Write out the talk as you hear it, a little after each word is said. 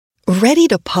Ready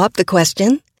to pop the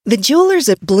question? The jewelers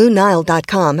at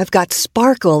BlueNile.com have got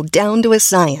sparkle down to a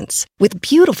science with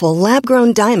beautiful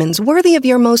lab-grown diamonds worthy of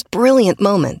your most brilliant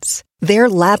moments. Their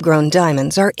lab-grown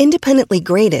diamonds are independently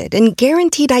graded and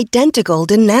guaranteed identical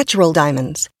to natural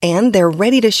diamonds, and they're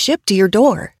ready to ship to your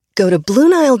door. Go to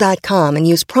BlueNile.com and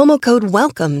use promo code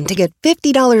WELCOME to get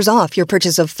 $50 off your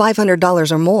purchase of $500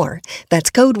 or more.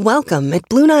 That's code WELCOME at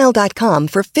BlueNile.com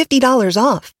for $50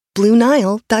 off.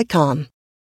 BlueNile.com.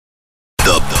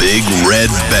 The Big Red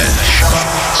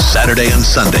Bench. Saturday and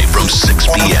Sunday from 6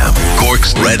 p.m.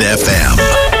 Cork's Red FM.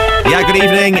 Yeah, good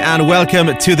evening and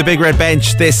welcome to the Big Red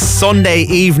Bench this Sunday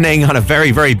evening on a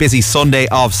very, very busy Sunday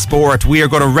of sport. We are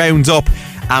going to round up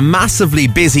a massively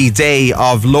busy day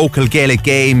of local Gaelic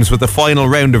games with the final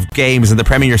round of games in the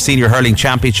Premier Senior Hurling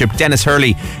Championship. Dennis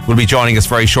Hurley will be joining us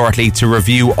very shortly to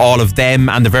review all of them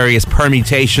and the various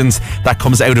permutations that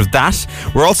comes out of that.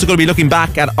 We're also going to be looking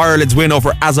back at Ireland's win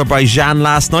over Azerbaijan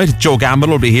last night. Joe Gamble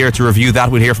will be here to review that.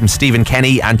 We'll hear from Stephen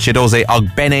Kenny and Chidoze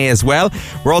Ogbene as well.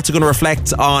 We're also going to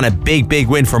reflect on a big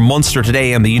win for Munster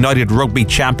today in the United Rugby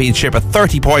Championship, a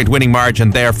 30-point winning margin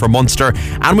there for Munster.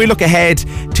 And we look ahead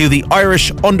to the Irish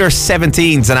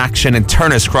under-17s in action in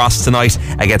Turner's Cross tonight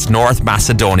against North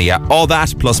Macedonia. All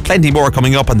that plus plenty more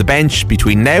coming up on the bench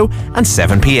between now and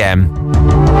 7 p.m.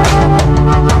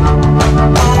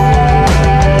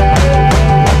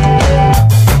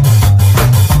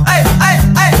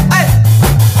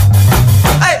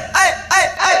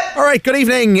 Alright, good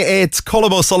evening. It's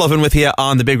Colm O'Sullivan with you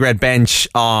on the Big Red Bench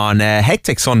on a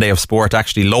hectic Sunday of sport.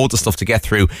 Actually, loads of stuff to get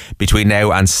through between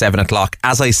now and 7 o'clock.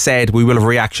 As I said, we will have a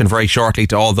reaction very shortly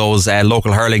to all those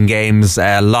local hurling games.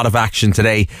 A lot of action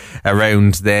today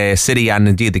around the city and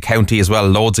indeed the county as well.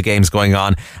 Loads of games going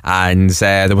on, and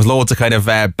there was loads of kind of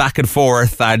back and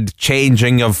forth and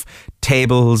changing of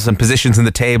tables and positions in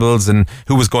the tables and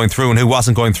who was going through and who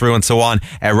wasn't going through and so on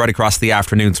right across the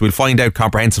afternoon. So we'll find out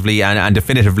comprehensively and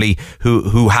definitively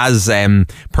who has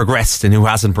progressed and who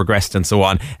hasn't progressed and so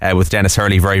on with Dennis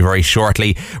Hurley very, very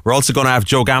shortly. We're also going to have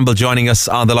Joe Gamble joining us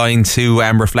on the line to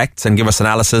reflect and give us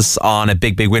analysis on a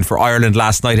big win for Ireland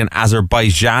last night in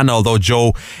Azerbaijan, although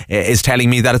Joe is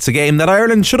telling me that it's a game that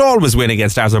Ireland should always win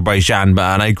against Azerbaijan,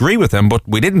 and I agree with him, but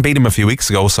we didn't beat him a few weeks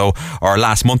ago, or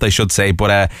last month I should say,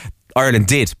 but Ireland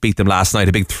did beat them last night.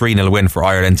 A big 3-0 win for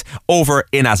Ireland over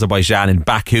in Azerbaijan in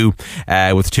Baku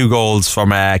with 2 goals from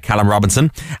Callum Robinson.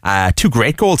 2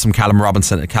 great goals from Callum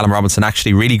Robinson. Callum Robinson,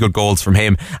 actually really good goals from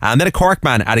him. And then a Cork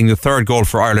man adding the 3rd goal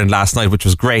for Ireland last night, which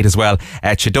was great as well.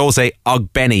 Chidoze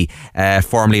Ogbene,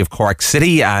 formerly of Cork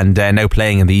City and now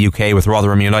playing in the UK with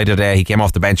Rotherham United. He came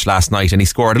off the bench last night and he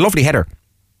scored a lovely header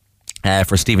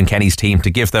for Stephen Kenny's team to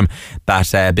give them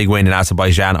that big win in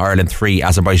Azerbaijan. Ireland 3,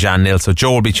 Azerbaijan 0. So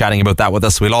Joe will be chatting about that with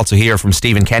us. We'll also hear from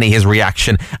Stephen Kenny, his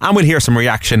reaction, and we'll hear some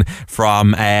reaction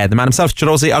from the man himself,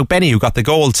 Chidoze Ogbene, who got the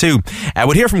goal too.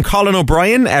 We'll hear from Colin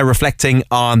O'Brien reflecting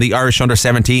on the Irish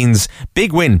under-17s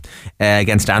big win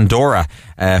against Andorra.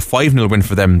 5-0 win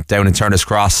for them down in Turner's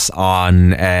Cross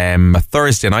on a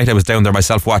Thursday night. I was down there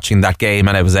myself watching that game,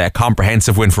 and it was a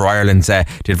comprehensive win for Ireland.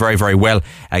 Did very, very well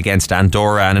against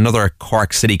Andorra. And another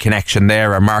Cork City connection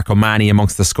there, Mark O'Mahony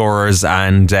amongst the scorers,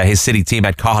 and his City team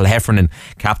had Cathal Heffernan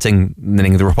captaining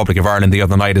the Republic of Ireland the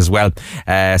other night as well.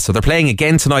 So they're playing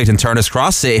again tonight in Turner's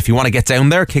Cross. If you want to get down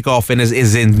there, kick-off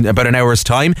is in about an hour's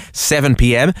time, 7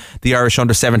 p.m. The Irish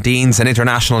under-17s, an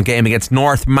international game against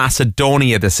North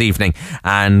Macedonia this evening.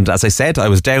 And as I said, I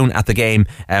was down at the game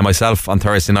myself on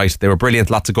Thursday night. They were brilliant,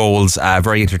 lots of goals,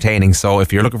 very entertaining. So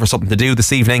if you're looking for something to do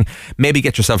this evening, maybe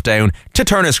get yourself down to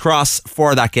Turner's Cross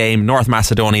for that game, North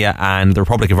Macedonia and the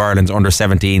Republic of Ireland's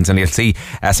under-17s, and you'll see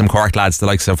some Cork lads, the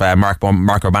likes of Mark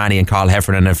O'Mahony and Cathal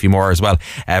Heffernan and a few more as well,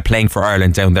 playing for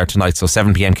Ireland down there tonight. So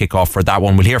 7 p.m. kick-off for that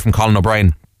one. We'll hear from Colin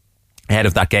O'Brien ahead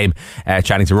of that game,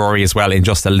 chatting to Rory as well in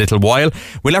just a little while.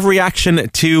 We'll have a reaction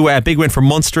to a big win for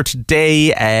Munster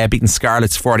today, beating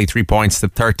Scarlets 43 points to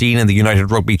 13 in the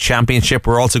United Rugby Championship.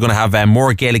 We're also going to have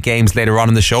more Gaelic games later on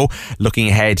in the show, looking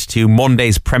ahead to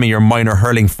Monday's Premier Minor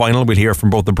Hurling Final. We'll hear from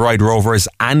both the Bride Rovers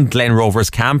and Glen Rovers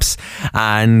camps,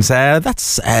 and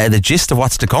that's the gist of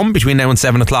what's to come between now and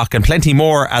 7 o'clock, and plenty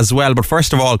more as well. But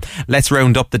first of all, let's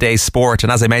round up the day's sport.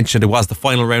 And as I mentioned, it was the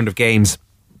final round of games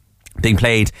being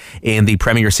played in the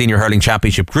Premier Senior Hurling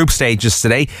Championship group stages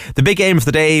today. The big game of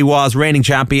the day was reigning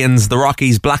champions, the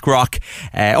Rockies, Blackrock,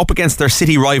 up against their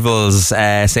city rivals,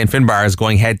 St Finbarrs,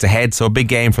 going head to head. So a big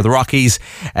game for the Rockies.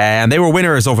 And they were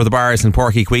winners over the Bars in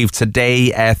Páirc Uí Chaoimh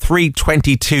today.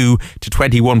 322 to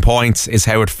 21 points is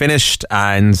how it finished.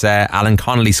 And Alan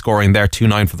Connolly scoring there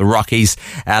 2-9 for the Rockies.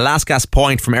 Last gasp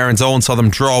point from Erin's Own saw them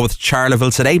draw with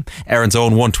Charleville today. Erin's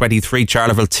Own 123,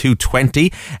 Charleville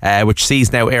 220, which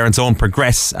sees now Erin's Own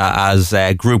progress as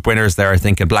group winners there, I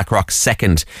think, and Blackrock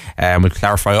second. We'll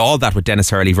clarify all that with Dennis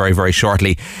Hurley very, very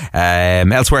shortly.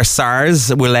 Elsewhere,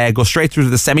 SARS will go straight through to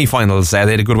the semi-finals. They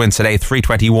had a good win today,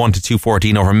 321 to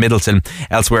 214 over Middleton.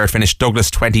 Elsewhere, it finished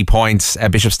Douglas 20 points,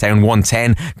 Bishopstown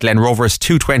 110, Glen Rovers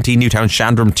 220, Newtown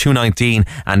Shandrum 219,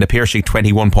 and Piercy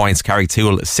 21 points,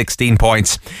 Carrigtwohill 16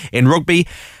 points. In rugby,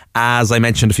 as I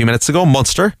mentioned a few minutes ago,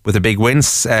 Munster with a big win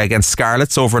against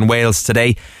Scarlets over in Wales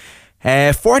today.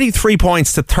 43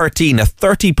 points to 13, a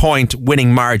 30-point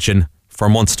winning margin for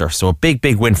Munster. So a big,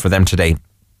 big win for them today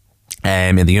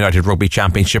in the United Rugby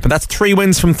Championship. And that's 3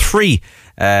 wins from 3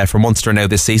 for Munster now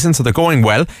this season. So they're going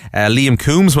well. Liam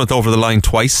Coombs went over the line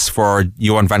twice for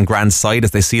Johan van Grand's side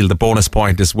as they sealed the bonus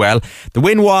point as well. The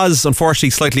win was unfortunately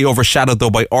slightly overshadowed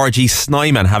though by RG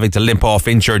Snyman having to limp off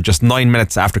injured just 9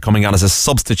 minutes after coming on as a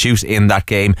substitute in that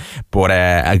game. But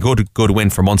a good win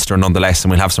for Munster nonetheless,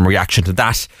 and we'll have some reaction to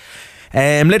that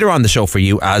later on the show for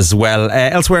you as well.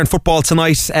 Elsewhere in football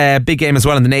tonight, big game as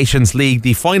well in the Nations League,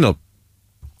 the final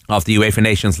of the UEFA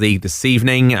Nations League this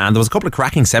evening, and there was a couple of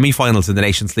cracking semi-finals in the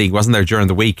Nations League, wasn't there, during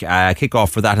the week?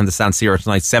 Kick-off for that in the San Siro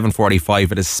tonight,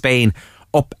 7:45. It is Spain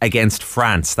up against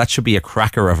France. That should be a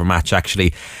cracker of a match,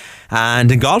 actually.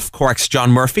 And in golf, Cork's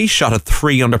John Murphy shot a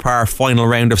 3 under par final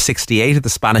round of 68 at the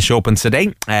Spanish Open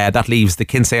today. That leaves the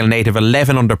Kinsale native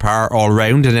 11 under par all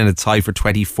round and in a tie for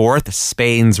 24th.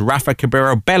 Spain's Rafa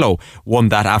Cabrera Bello won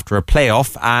that after a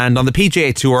playoff. And on the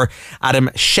PGA Tour, Adam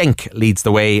Schenk leads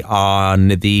the way on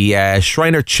the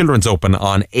Shriner Children's Open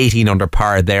on 18 under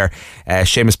par there.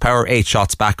 Seamus Power 8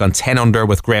 shots back on 10 under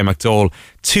with Graham McDowell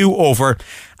 2 over.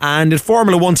 And in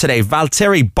Formula 1 today,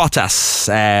 Valtteri Bottas,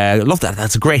 love that,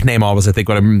 that's a great name always, I think,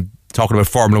 when I'm talking about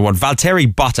Formula 1.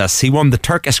 Valtteri Bottas, he won the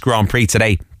Turkish Grand Prix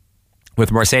today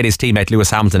with Mercedes teammate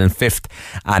Lewis Hamilton in 5th,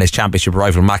 and his championship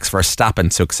rival Max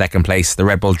Verstappen took 2nd place. The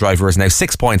Red Bull driver is now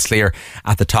 6 points clear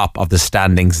at the top of the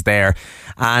standings there.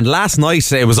 And last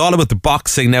night it was all about the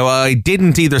boxing. Now I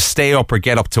didn't either stay up or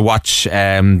get up to watch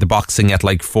the boxing at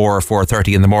like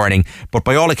 4:30 in the morning, but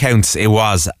by all accounts it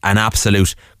was an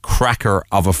absolute cracker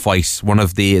of a fight, one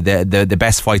of the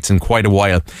best fights in quite a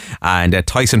while. And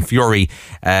Tyson Fury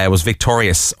was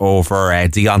victorious over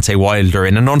Deontay Wilder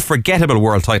in an unforgettable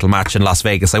world title match in Las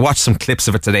Vegas. I watched some clips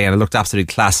of it today and it looked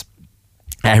absolutely class.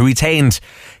 He retained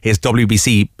his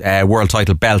WBC world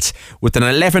title belt with an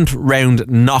 11th round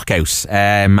knockout,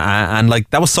 and like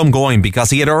that was some going, because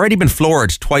he had already been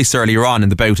floored twice earlier on in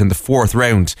the bout in the 4th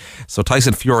round. So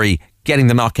Tyson Fury getting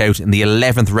the knockout in the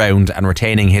 11th round and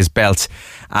retaining his belt.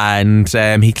 And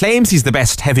he claims he's the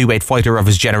best heavyweight fighter of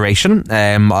his generation.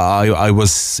 I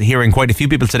was hearing quite a few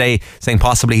people today saying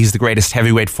possibly he's the greatest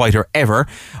heavyweight fighter ever,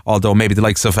 although maybe the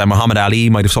likes of Muhammad Ali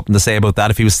might have something to say about that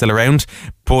if he was still around.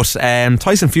 But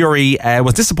Tyson Fury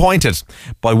was disappointed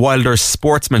by Wilder's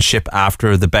sportsmanship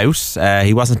after the bout.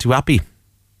 He wasn't too happy.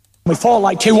 We fought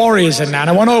like two warriors in there, and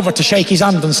I went over to shake his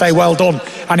hand and say well done,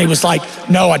 and he was like,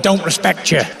 no, I don't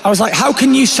respect you. I was like, how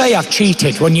can you say I've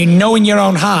cheated when you know in your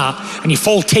own heart and your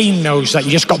full team knows that you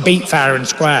just got beat fair and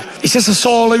square? He's just a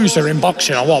sore loser in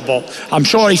boxing or what, but I'm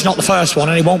sure he's not the first one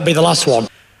and he won't be the last one.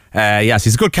 Yes,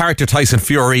 he's a good character, Tyson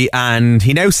Fury, and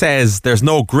he now says there's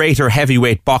no greater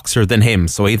heavyweight boxer than him.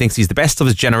 So he thinks he's the best of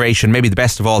his generation, maybe the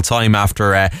best of all time,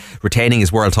 after retaining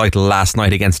his world title last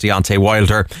night against Deontay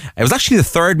Wilder. It was actually the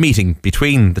 3rd meeting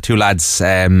between the two lads,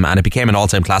 and it became an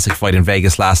all-time classic fight in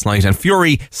Vegas last night. And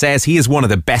Fury says he is one of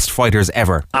the best fighters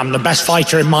ever. I'm the best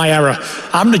fighter in my era.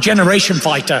 I'm the generation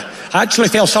fighter. I actually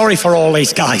feel sorry for all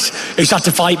these guys who's had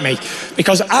to fight me,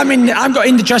 because I've got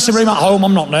in the dressing room at home.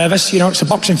 I'm not nervous. You know, it's a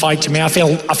boxing fight to me. I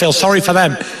feel sorry for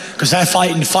them, because they're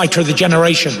fighting the fighter of the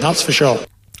generation, that's for sure.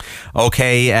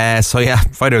 Okay, so yeah,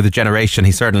 fighter of the generation,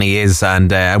 he certainly is.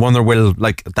 And I wonder, will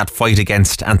like that fight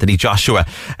against Anthony Joshua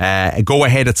go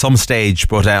ahead at some stage?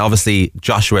 But obviously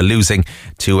Joshua losing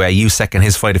to Usyk in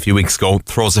his fight a few weeks ago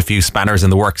throws a few spanners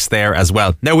in the works there as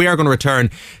well. Now we are going to return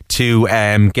to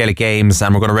Gaelic Games,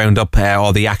 and we're going to round up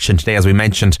all the action today. As we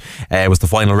mentioned, was the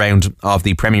final round of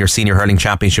the Premier Senior Hurling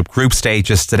Championship group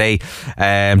stages today.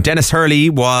 Dennis Hurley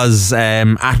was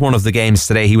at one of the games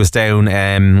today. He was down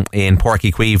in Páirc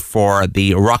Uí Chaoimh for for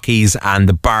the Rockies and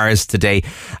the Bars today,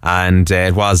 and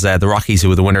it was the Rockies who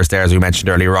were the winners there, as we mentioned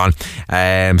earlier on.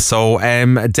 So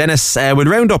Dennis, we'll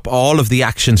round up all of the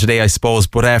action today, I suppose,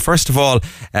 but first of all,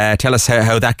 tell us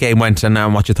how that game went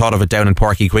and what you thought of it down in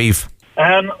Páirc Uí Chaoimh.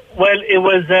 Well, it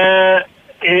was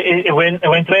it went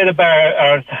away the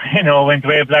Bar, or went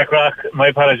away Blackrock. My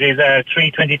apologies.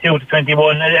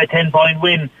 3-22-21, a 10-point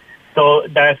win. So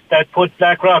that put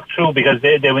Blackrock through, because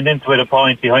they went into it a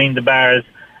point behind the Bars.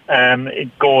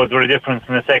 Goals were a difference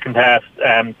in the second half.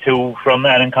 2 from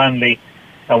Alan Connolly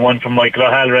and 1 from Michael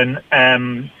O'Halloran.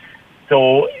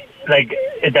 So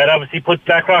that obviously put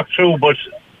Blackrock through, but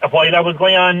while that was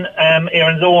going on,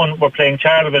 Erin's Own were playing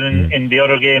Charleville in the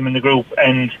other game in the group,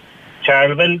 and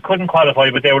Charleville couldn't qualify,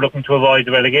 but they were looking to avoid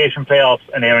the relegation playoffs,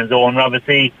 and Erin's Own were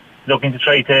obviously looking to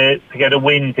try to get a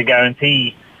win to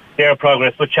guarantee their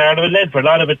progress. But Charleville led for a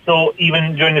lot of it, so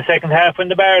even during the second half when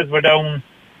the Bars were down,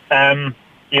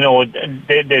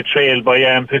 they trailed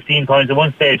by 15 points at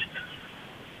one stage,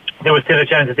 there was still a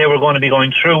chance that they were going to be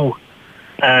going through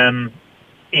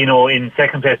in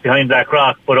second place behind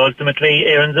Blackrock, but ultimately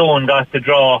Erin's Own got the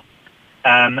draw,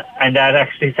 and that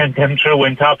actually sent them through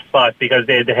in top spot, because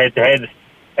they had the head-to-head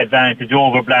advantage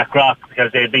over Blackrock,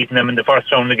 because they had beaten them in the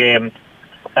first round of the game.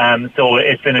 So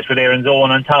it finished with Erin's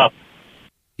Own on top.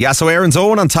 Yeah, so Erin's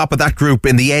Own on top of that group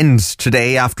in the end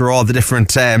today, after all the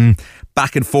different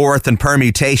back and forth and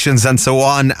permutations and so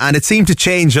on, and it seemed to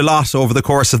change a lot over the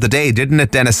course of the day, didn't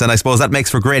it, Dennis? And I suppose that makes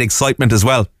for great excitement as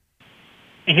well.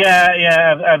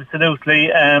 Yeah,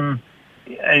 absolutely.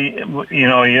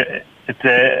 It's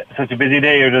such a busy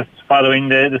day. You're just following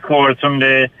the scores from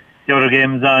the other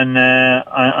games on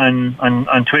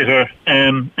Twitter,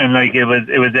 and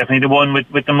it was definitely the one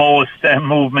with the most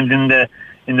movement in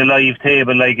the live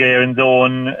table. Like Erin's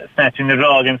Own snatching the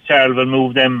draw against Charleville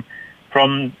moved them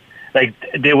from,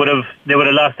 they would have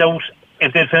lost out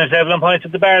if they'd finished level on points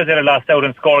with the Bars. They'd have lost out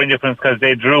in scoring difference, because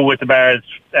they drew with the Bars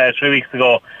 3 weeks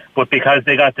ago. But because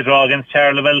they got the draw against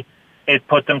Charleville, it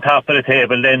put them top of the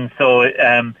table then. So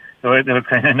there was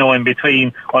kind of no in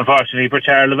between, unfortunately, for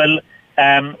Charleville.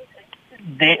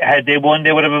 Had they won,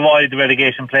 they would have avoided the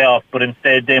relegation playoff, but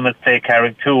instead they must play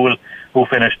Carrigtwohill, who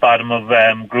finished bottom of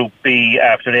Group B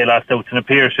after they lost out to Na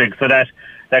Piarsaigh. So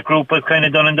that group was kind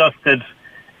of done and dusted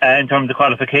in terms of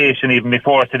qualification. Even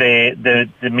before today,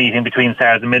 the meeting between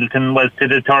SARS and Middleton was to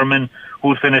determine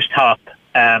who'd finish top.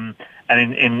 And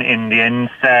in the end,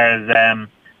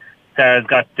 SARS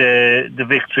got the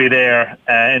victory there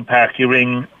in Páirc Uí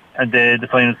Ring, and the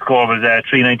final score was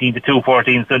 3-19 to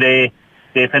 2-14. So they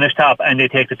finished top, and they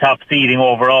take the top seeding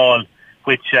overall,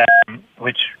 which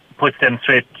puts them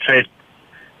straight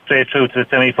through to the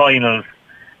semi-finals.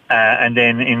 And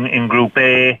then in Group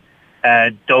A,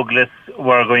 Douglas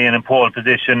were going in pole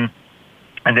position,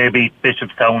 and they beat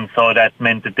Bishopstown, so that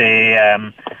meant that they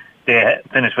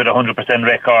finished with a 100%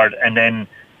 record. And then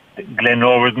Glen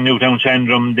Rovers and Newtown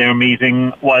Chandrum, their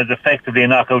meeting was effectively a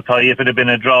knockout tie. If it had been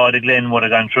a draw, the Glen would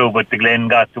have gone through, but the Glen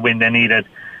got the win they needed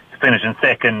to finish in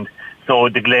second. So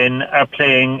the Glen are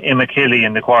playing Immakilly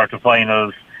in the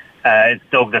quarterfinals. It's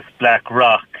Douglas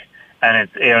Blackrock, and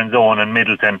it's Erin's Own and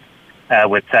Middleton,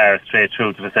 with SARS straight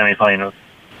through to the semi-finals.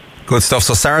 Good stuff.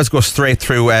 So SARS goes straight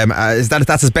through.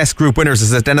 That's his best group winners,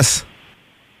 is it, Dennis?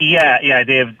 Yeah,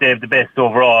 they have the best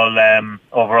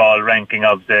overall ranking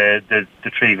of the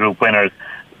 3 group winners.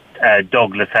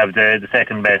 Douglas have the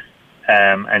second best,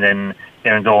 and then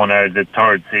Erin's Own are the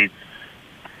third seeds.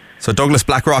 So Douglas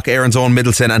Blackrock, Erin's Own,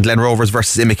 Middleton and Glen Rovers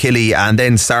versus Immakilly, and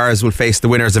then SARS will face the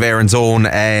winners of Erin's Own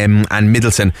and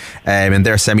Middleton in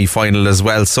their semi-final as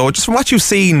well. So just from what you've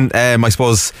seen, I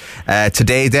suppose,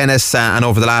 today, Dennis, and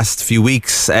over the last few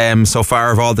weeks so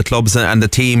far of all the clubs and the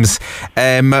teams,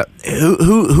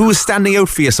 who is standing out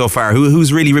for you so far?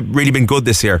 Who's really been good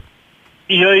this year?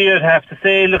 You'd have to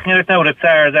say, looking at it now, that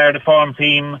SARS are the form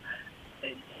team.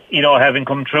 Having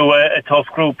come through a tough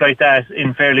group like that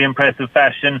in fairly impressive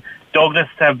fashion. Douglas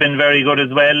have been very good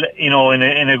as well,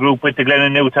 in a group with the Glen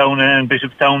and Newtown and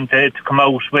Bishopstown to come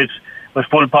out with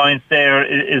full points there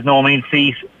is no mean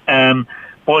feat.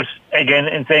 But again,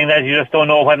 in saying that, you just don't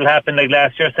know what will happen. Like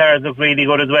last year, SARS looked really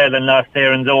good as well and lost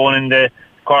Erin's Own in the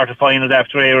quarterfinals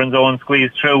after Erin's Own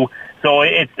squeezed through. So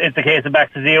it's a case of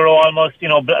back to zero almost.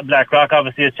 Blackrock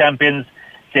obviously as champions.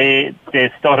 They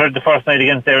stuttered the first night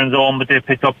against Erin's Own, but they've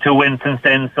picked up 2 wins since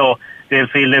then, so they'll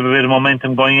feel they have a bit of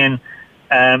momentum going in.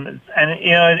 And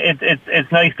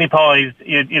it's nicely poised.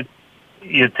 You'd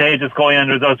say, just going on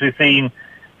the results we've seen,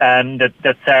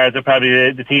 that SARS are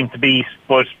probably the team to beat,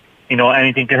 but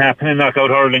anything can happen in knockout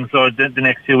hurling, so the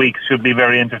next few weeks should be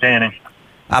very entertaining.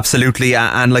 Absolutely,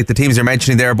 and like the teams you're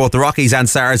mentioning there, both the Rockies and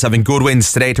Stars having good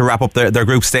wins today to wrap up their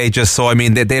group stages. So I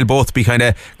mean, they'll both be kind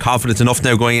of confident enough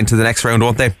now going into the next round,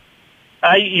 won't they?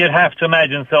 You'd have to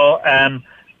imagine so.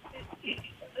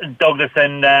 Douglas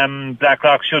and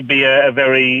Blackrock should be a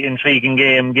very intriguing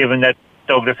game, given that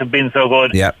Douglas have been so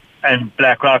good, and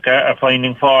Blackrock are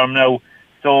finding form now.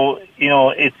 So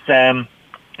it's the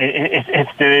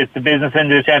business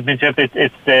end of the championship.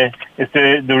 It's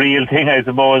the real thing, I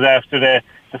suppose, after the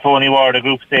phony war, the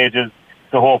group stages.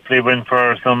 So hopefully we're in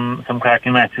for some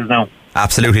cracking matches now.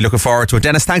 Absolutely, looking forward to it.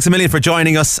 Dennis, thanks a million for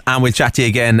joining us, and we'll chat to you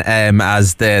again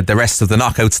as the rest of the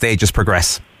knockout stages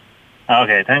progress.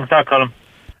 Okay, thanks, Doc Colin.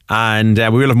 And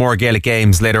we will have more Gaelic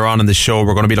games later on in the show.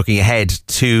 We're going to be looking ahead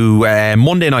to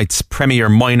Monday night's Premier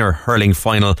Minor hurling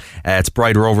final. It's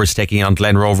Bride Rovers taking on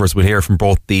Glen Rovers. We'll hear from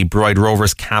both the Bride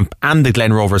Rovers camp and the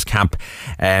Glen Rovers camp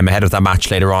ahead of that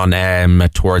match later on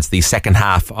towards the second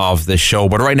half of the show.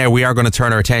 But right now we are going to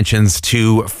turn our attentions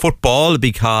to football,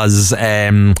 because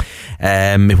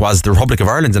it was the Republic of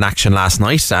Ireland in action last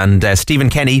night, and Stephen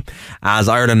Kenny, as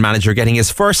Ireland manager, getting his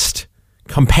first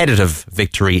competitive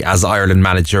victory as Ireland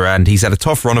manager, and he's had a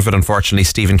tough run of it, unfortunately,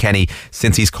 Stephen Kenny,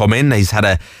 since he's come in. He's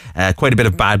had quite a bit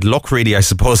of bad luck, really, I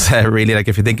suppose, really, like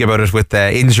if you think about it, with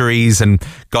injuries and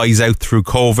guys out through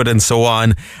COVID and so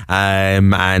on,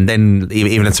 and then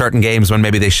even in certain games when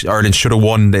maybe Ireland should have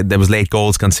won, there was late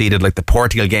goals conceded, like the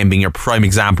Portugal game being your prime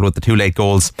example with the 2 late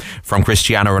goals from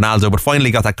Cristiano Ronaldo. But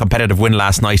finally got that competitive win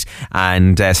last night,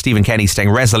 and Stephen Kenny staying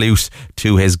resolute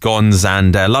to his guns,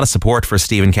 and a lot of support for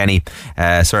Stephen Kenny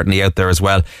certainly out there as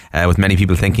well, with many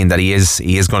people thinking that he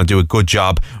is going to do a good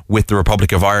job with the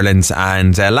Republic of Ireland.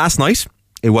 And last night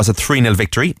it was a 3-0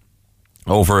 victory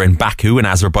over in Baku in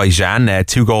Azerbaijan.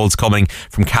 2 goals coming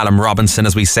from Callum Robinson,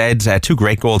 as we said. 2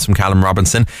 great goals from Callum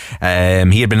Robinson.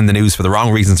 He had been in the news for the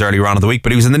wrong reasons earlier on in the week,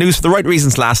 but he was in the news for the right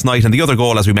reasons last night. And the other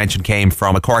goal, as we mentioned, came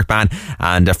from a Cork man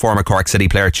and a former Cork City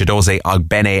player, Chidozie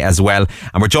Ogbene, as well.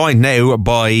 And we're joined now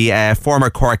by former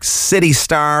Cork City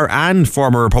star and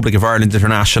former Republic of Ireland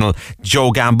international Joe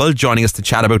Gamble, joining us to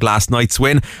chat about last night's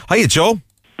win. Hiya, Joe.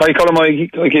 Hi, Colin.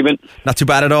 Hi, Kevin. Not too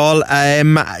bad at all.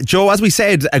 Joe, as we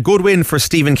said, a good win for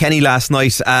Stephen Kenny last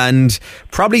night, and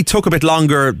probably took a bit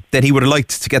longer than he would have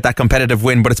liked to get that competitive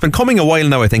win, but it's been coming a while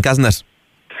now, I think, hasn't it?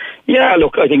 Yeah,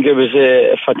 look, I think it was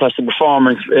a fantastic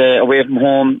performance away from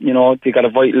home. They got a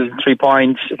vital 3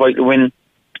 points, a vital win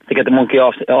to get the monkey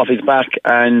off his back,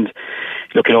 and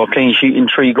look, clean sheet in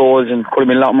 3 goals, and could have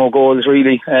been a lot more goals,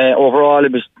 really. Overall,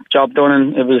 it was job done,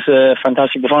 and it was a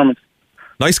fantastic performance.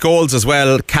 Nice goals as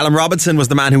well. Callum Robinson was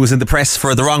the man who was in the press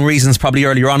for the wrong reasons probably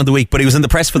earlier on in the week, but he was in the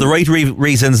press for the right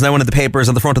reasons now, in the papers,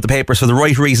 on the front of the papers for the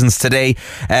right reasons today.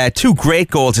 2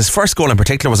 great goals. His first goal in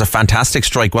particular was a fantastic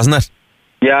strike, wasn't it?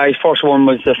 Yeah, his first one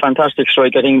was a fantastic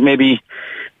strike. I think maybe,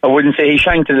 I wouldn't say he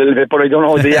shanked a little bit, but I don't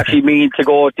know if they actually mean to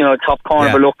go top corner.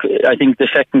 Yeah. But look, I think the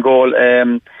second goal,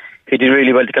 he did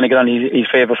really well to kind of get on his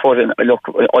favourite foot, and look,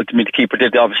 ultimately the keeper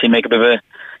did obviously make a bit of a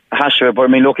hat-trick, but I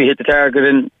mean, look, he hit the target,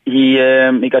 and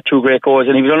he got 2 great goals,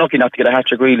 and he was unlucky not to get a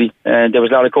hat-trick, really. There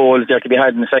was a lot of goals there to be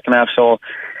had in the second half, so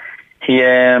he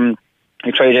tried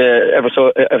he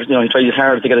tried his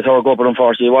hardest to get a third goal, but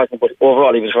unfortunately he wasn't. But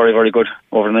overall, he was very, very good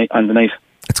overnight on the night.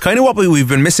 It's kind of what we've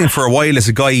been missing for a while, is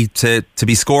a guy to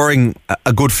be scoring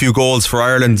a good few goals for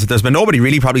Ireland. There's been nobody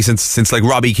really, probably since like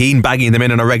Robbie Keane, bagging them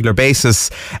in on a regular basis.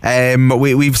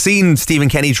 We've seen Stephen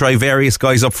Kenny try various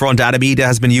guys up front. Adam Ida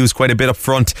has been used quite a bit up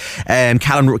front.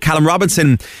 Callum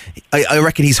Robinson, I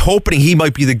reckon he's hoping he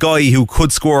might be the guy who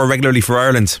could score regularly for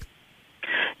Ireland.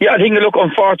 Yeah, I think, look,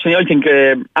 unfortunately, I think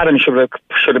Adam should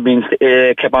have been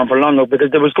kept on for longer,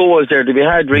 because there was goals there to be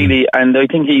had, really, and I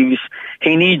think he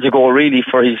needs a goal, really,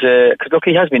 for his, because look,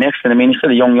 he has been excellent. I mean, he's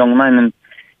still a young man, and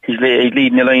he's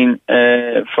leading the line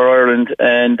for Ireland,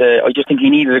 and I just think he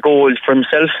needed a goal for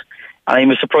himself. And I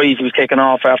was surprised he was taken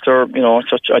off after, I think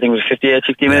it was 58,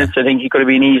 60 minutes. I think he could have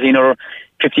been easy another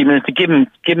 15 minutes to give him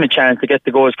a chance to get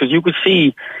the goals, because you could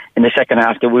see in the second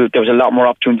half there was a lot more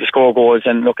opportunity to score goals,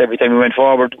 and look, every time we went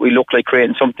forward we looked like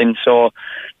creating something. So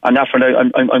on that front,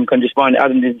 I'm kind of disappointed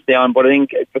Adam didn't stay on. But I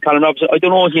think for Callum Robinson, I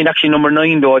don't know, is he actually number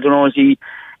 9 though? I don't know, is he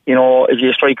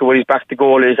a striker where he's back to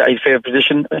goal? Is that his favourite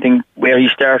position? I think where he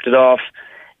started off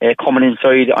coming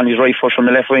inside on his right foot from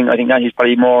the left wing, I think that he's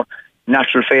probably more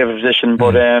natural favourite position.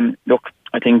 But look,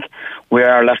 I think we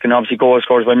are lacking obviously goal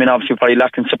scorers. I mean, obviously we're probably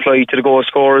lacking supply to the goal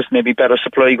scorers, maybe better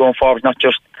supply going forward, not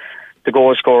just the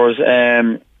goal scorers.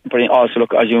 But also,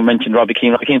 look, as you mentioned, Robbie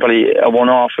Keane probably a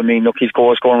one-off. I mean, look, his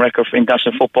goal scoring record for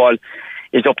international football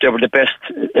is up there with the best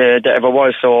that ever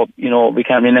was. So, we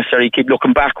can't really necessarily keep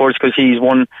looking backwards, because he's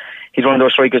won he's one of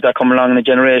those strikers that come along in a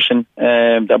generation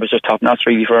that was just top notch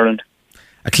really for Ireland.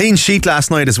 A clean sheet last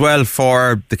night as well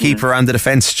for the keeper and the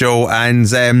defence, Joe. And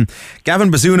Gavin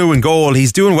Bazunu in goal.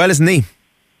 He's doing well, isn't he?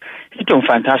 He's doing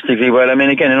fantastically well. I mean,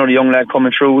 again, another young lad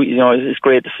coming through. You know, it's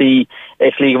great to see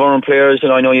ex-League of Ireland players. You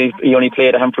know, I know he only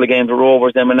played a handful of games with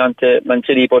Rovers, then went on to Man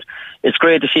City, but it's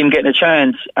great to see him getting a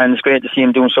chance, and it's great to see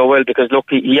him doing so well because, look,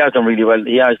 he has done really well.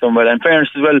 He has done well. And fairness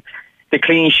as well, the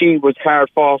clean sheet was hard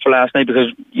fought for last night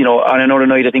because, you know, on another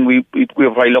night I think we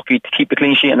were very lucky to keep the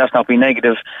clean sheet, and that's not being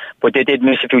negative, but they did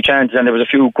miss a few chances and there was a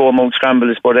few goal-mouth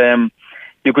scrambles, but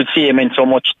you could see it meant so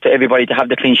much to everybody to have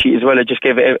the clean sheet as well. It just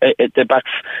gave the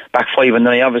back five and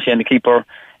then obviously and the keeper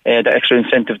the extra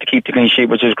incentive to keep the clean sheet,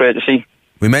 which was great to see.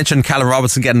 We mentioned Callum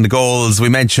Robinson getting the goals. We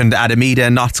mentioned Adam Ida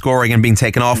not scoring and being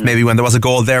taken off maybe when there was a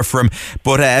goal there for him.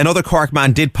 But another Cork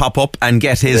man did pop up and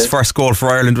get his first goal for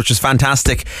Ireland, which was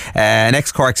fantastic. An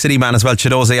ex-Cork City man as well,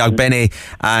 Chidozie Ogbene.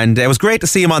 And it was great to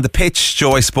see him on the pitch,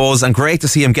 Joe, I suppose, and great to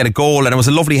see him get a goal. And it was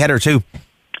a lovely header too.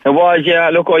 It was, yeah.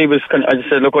 Look, I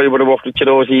would have worked with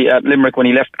Chidozie at Limerick when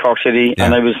he left Cork City,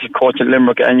 and I was coach at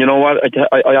Limerick. And you know what?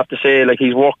 I have to say, like,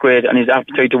 his work rate and his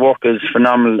appetite to work is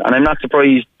phenomenal. And I'm not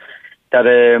surprised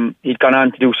that he's gone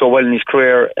on to do so well in his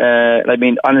career. I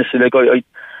mean, honestly, like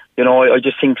I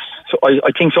just think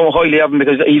I think so highly of him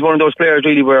because he's one of those players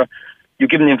really where you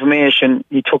give him the information,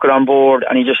 he took it on board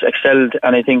and he just excelled.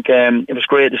 And I think it was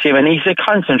great to see him. And he's a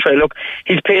concentrate. Look,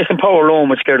 his pace and power alone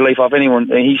would scare the life off anyone.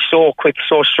 He's so quick,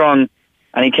 so strong,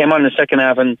 and he came on in the second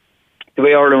half. And the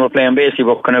way Ireland were playing, basically,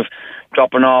 we're kind of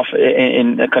dropping off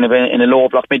in a low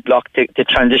block, mid block to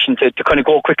transition to kind of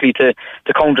go quickly to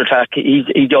counter attack. He's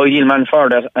the ideal man for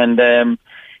that, and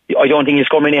I don't think he's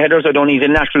scored many headers. I don't think he's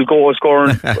a natural goal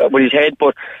scoring with his head,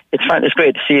 but it's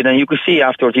great to see it. And you could see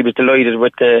afterwards he was delighted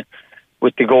with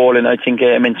the goal, and I think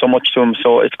it meant so much to him.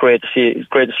 So it's great to see. It's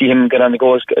great to see him get on the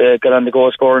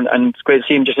goal scoring, and it's great to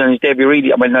see him just on his debut.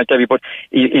 Really, well, not debut, but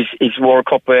his World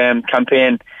Cup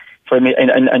campaign. For me,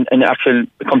 an actual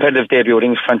competitive debut, I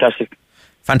think it was fantastic.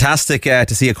 Fantastic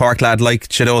to see a Cork lad like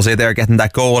Chidozie there getting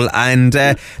that goal, and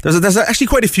there's actually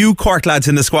quite a few Cork lads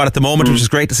in the squad at the moment, which is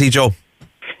great to see, Joe.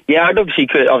 Yeah, I'd love to see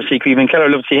obviously Caoimhín Kelleher.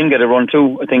 I'd love to see him get a run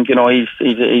too. I think, you know, he's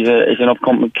an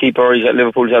upcoming keeper. He's at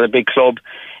Liverpool. He's at a big club.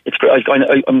 It's great.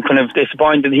 I'm kind of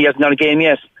disappointed he hasn't had a game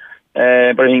yet.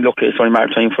 But I think, look, it's only a matter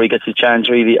of time before he gets his chance,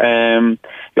 really.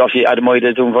 Obviously, Adam Ida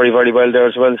is doing very, very well there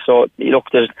as well. So, look,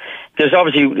 there's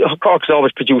obviously, Cork's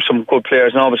always produced some good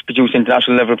players and always produced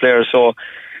international level players. So,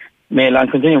 may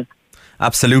land continue.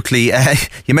 Absolutely.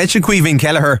 You mentioned Caoimhín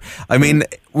Kelleher. I mean,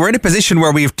 we're in a position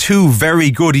where we have two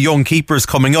very good young keepers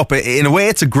coming up. In a way,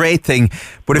 it's a great thing.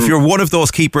 But if you're one of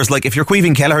those keepers, like if you're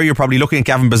Caoimhín Kelleher, you're probably looking at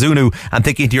Gavin Bazunu and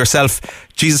thinking to yourself,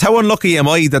 Jesus, how unlucky am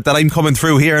I that I'm coming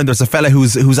through here and there's a fella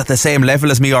who's at the same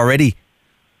level as me already?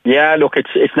 Yeah, look,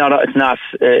 it's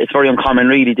very uncommon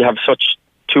really to have such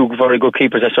two very good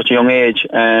keepers at such a young age.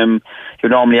 You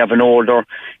normally have an older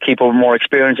keeper with more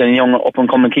experience and a young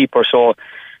up-and-coming keeper. So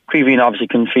Caoimhín obviously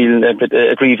can feel a bit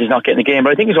aggrieved he's not getting a game,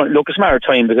 but I think it's a matter of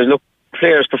time because look,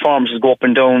 players' performances go up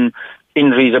and down.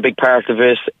 Injuries are a big part of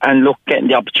it, and look, taking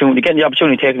the opportunity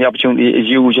is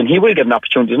huge, and he will get an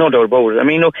opportunity. There's no doubt about it. I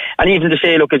mean, look, and even to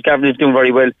say, look, as Gavin is doing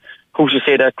very well, who's to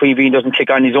say that Caoimhín doesn't kick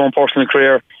on his own personal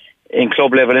career in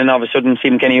club level, and all of a sudden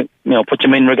Stephen Kenny, puts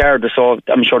him in regardless. So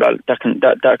I'm sure that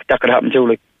could happen too.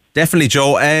 Like. Definitely,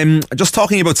 Joe. Just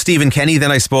talking about Stephen Kenny then,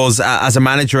 I suppose, as a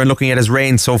manager and looking at his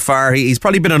reign so far, he's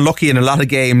probably been unlucky in a lot of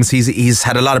games. He's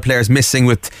had a lot of players missing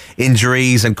with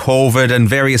injuries and COVID, and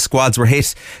various squads were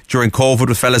hit during COVID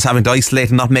with fellas having to isolate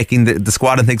and not making the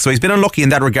squad and things. So he's been unlucky in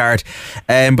that regard.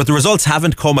 But the results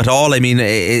haven't come at all. I mean,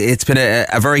 it's been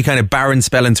a very kind of barren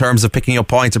spell in terms of picking up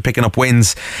points or picking up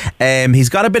wins. He's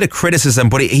got a bit of criticism,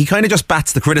 but he kind of just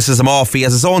bats the criticism off. He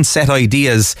has his own set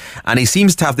ideas, and he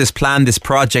seems to have this plan, this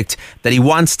project that he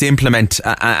wants to implement,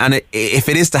 and if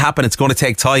it is to happen, it's going to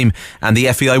take time, and the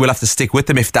FAI will have to stick with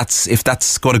them if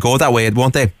that's going to go that way,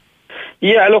 won't they?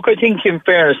 Yeah, look, I think in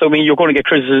fairness, I mean, you're going to get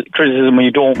criticism when you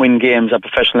don't win games at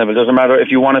professional level. It doesn't matter if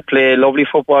you want to play lovely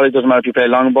football, it doesn't matter if you play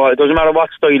long ball, it doesn't matter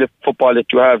what style of football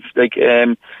that you have. Like,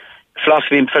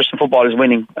 philosophy in professional football is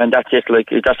winning, and that's it. Like,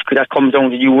 that comes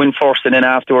down to you win first, and then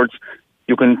afterwards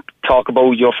you can talk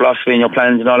about your philosophy and your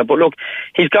plans and all that. But look,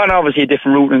 he's gone obviously a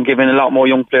different route and giving a lot more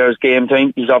young players game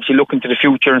time. He's obviously looking to the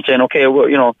future and saying, okay,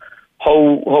 well,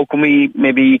 how can we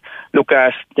maybe look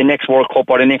at the next World Cup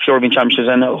or the next European Championships,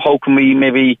 and how can we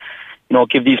maybe,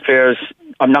 give these players,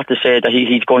 I'm not to say that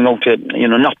he's going out to,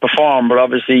 not perform, but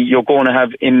obviously you're going to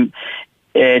have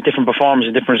different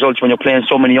performances, different results when you're playing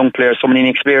so many young players, so many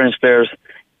inexperienced players.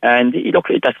 And look,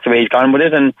 that's the way he's gone with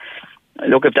it. And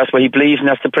look, if that's what he believes and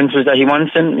that's the principles that he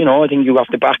wants, then, you know, I think you have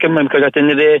to back him. And because at the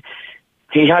end of the day,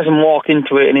 he hasn't walked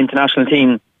into an international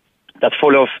team that's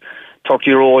full of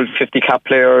 30-year-old 50-cap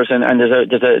players, and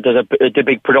there's a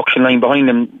big production line behind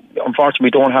him. Unfortunately,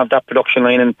 we don't have that production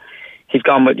line, and he's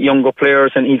gone with younger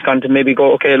players, and he's gone to maybe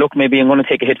go, okay, look, maybe I'm going to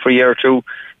take a hit for a year or two,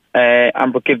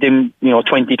 and give them,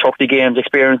 20, 30 games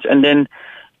experience, and then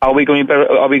are we going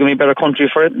to be a better country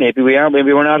for it? Maybe we are,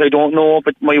 maybe we're not. I don't know,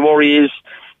 but my worry is,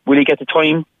 will he get the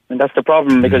time? And that's the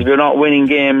problem, because if you're not winning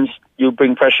games, you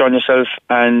bring pressure on yourself,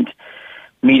 and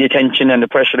media attention and the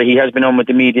pressure that he has been on with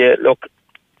the media. Look,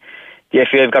 the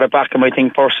FA have got to back him, I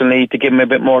think, personally, to give him a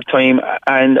bit more time.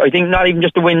 And I think not even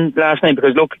just to win last night,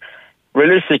 because look,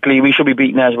 realistically, we should be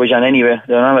beating Azerbaijan anyway.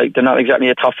 They're not exactly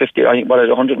a top 50, I think,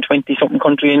 120 something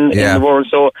country in the world.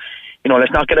 So,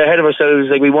 let's not get ahead of ourselves.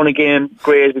 Like, we won a game,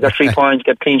 great, we got 3 points,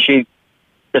 got clean sheet.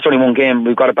 That's only one game.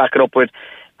 We've got to back it up with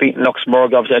beating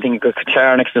Luxembourg. Obviously, I think we've got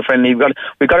Qatar next to the friendly.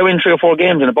 We've got to win 3 or 4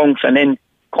 games in a bunks, and then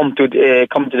come to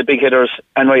the big hitters.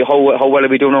 And how well are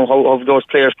we doing now? How have those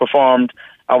players performed?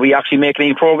 Are we actually making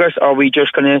any progress? Or are we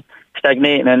just going to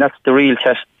stagnate? And that's the real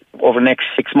test over the next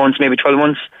 6 months, maybe 12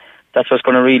 months. That's what's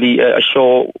going to really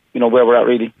show, where we're at,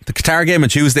 really. The Qatar game on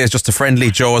Tuesday is just a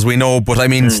friendly, Joe, as we know. But I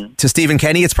mean, to Stephen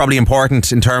Kenny, it's probably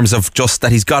important in terms of just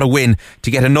that he's got to win,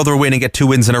 to get another win and get 2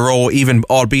 wins in a row, even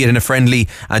albeit in a friendly,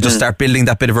 and just start building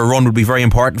that bit of a run would be very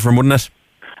important for him, wouldn't it?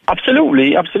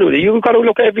 Absolutely. You've got to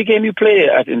look at every game you play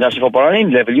at international football on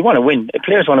any level. You want to win.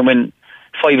 Players want to win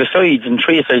 5-a-sides and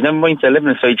 3-a-sides, never mind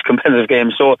 11-a-sides competitive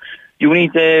games. So you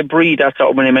need to breed that sort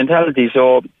of winning mentality.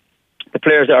 So the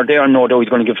players that are there, no doubt he's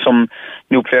going to give some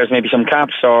new players maybe some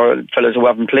caps, or fellas who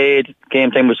haven't played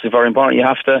game time, which is very important. You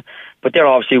have to, but they're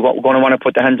obviously going to want to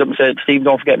put their hands up and say, Steve,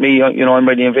 don't forget me. I'm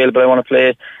ready and available. I want to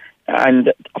play,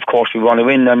 and of course we want to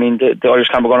win. I mean, the Irish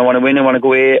camp are going to want to win. They want to go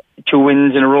away 2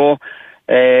 wins in a row,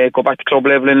 go back to club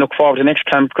level and look forward to the next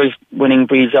camp, because winning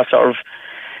breeds that sort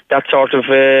of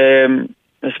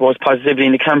I suppose positivity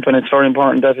in the camp, and it's very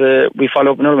important that we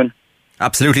follow up another one.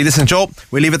 Absolutely. Listen, Joe,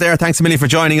 we'll leave it there. Thanks a million for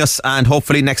joining us, and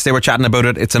hopefully next day we're chatting about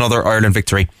it. It's another Ireland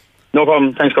victory. No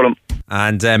problem. Thanks, Colin.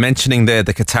 And mentioning the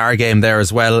Qatar game there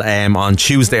as well, on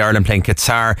Tuesday Ireland playing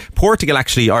Qatar. Portugal,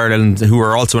 actually, Ireland, who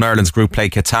are also in Ireland's group,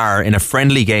 played Qatar in a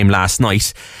friendly game last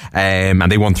night,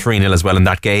 and they won 3-0 as well in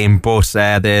that game. But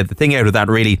the thing out of that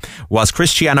really was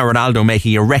Cristiano Ronaldo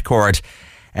making a record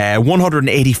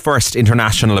 181st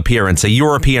international appearance, a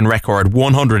European record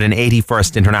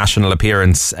 181st international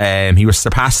appearance. He was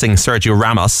surpassing Sergio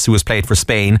Ramos, who has played for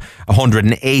Spain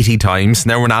 180 times.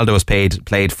 Now Ronaldo has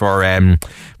played for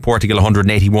Portugal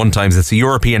 181 times. It's a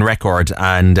European record,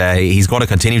 and he's going to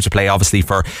continue to play obviously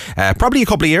for probably a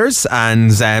couple of years,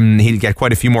 and he'll get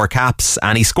quite a few more caps.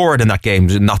 And he scored in that game,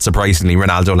 not surprisingly,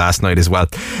 Ronaldo last night as well.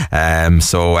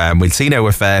 So we'll see now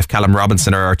if Callum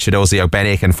Robinson or Chiedozie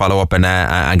Ogbene can follow up and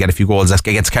get a few goals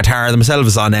against Qatar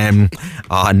themselves on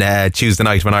Tuesday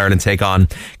night when Ireland take on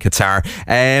Qatar.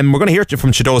 We're going to hear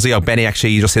from Chiedozie Ogbene,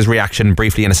 actually, just his reaction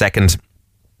briefly in a second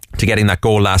to getting that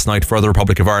goal last night for the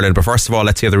Republic of Ireland. But first of all,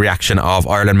 let's hear the reaction of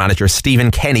Ireland manager Stephen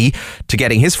Kenny to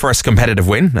getting his first competitive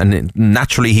win, and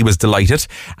naturally he was delighted.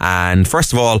 And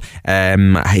first of all,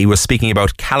 he was speaking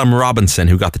about Callum Robinson,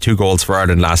 who got the 2 goals for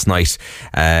Ireland last night,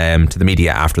 to the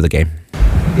media after the game.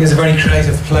 He's a very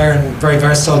creative player and very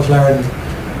versatile player, and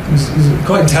he's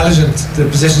quite intelligent, the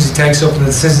positions he takes up and the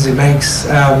decisions he makes,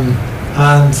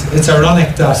 and it's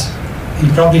ironic that he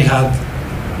probably had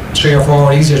 3 or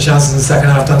 4 easier chances in the second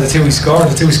half than the 2 he scored.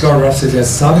 The 2 he scored were absolutely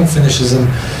outstanding finishes, and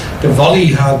the volley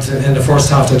he had in the first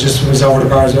half that just was over the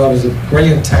bar as well was a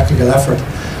brilliant technical effort,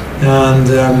 and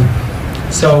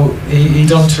so he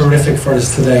done terrific for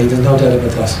us today. There's no doubt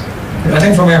about that. I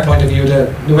think from our point of view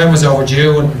the win was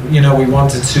overdue, and we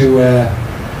wanted to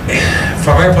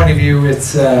from our point of view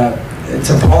it's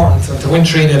important to win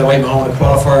 3-0 away from home in a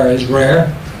qualifier is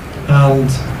rare, and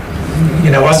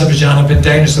Azerbaijan have been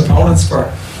dangerous opponents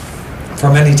for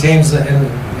many teams in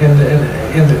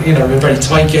very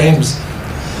tight games.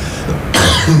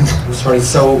 Sorry.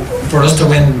 So for us to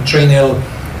win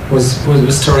 3-0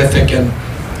 was terrific, and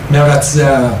now that's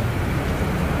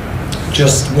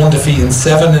just 1 defeat in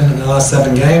 7 in the last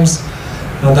 7 games,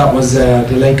 and that was the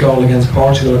late goal against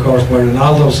Portugal, of course, by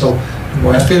Ronaldo. So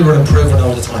I feel we're improving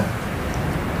all the time.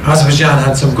 Azerbaijan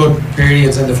had some good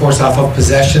periods in the first half of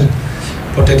possession,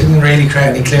 but they didn't really create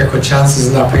any clear-cut chances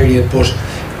in that period. But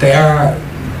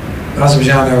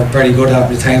Azerbaijan are very good at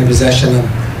retaining possession,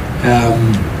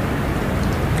 and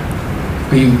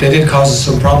they did cause us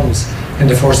some problems in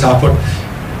the first half. But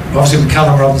obviously with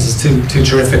Callum Robinson's two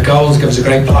terrific goals, gives a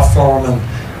great platform,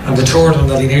 and the third one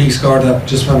that he nearly scored that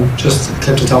just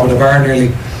clipped the top of the bar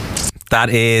nearly. That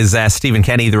is Stephen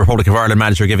Kenny, the Republic of Ireland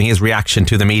manager, giving his reaction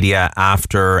to the media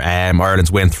after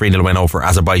Ireland's 3-0 win over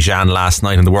Azerbaijan last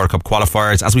night in the World Cup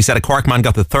qualifiers. As we said, a Cork man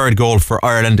got the third goal for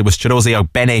Ireland. It was Chidozie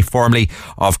Ogbene, formerly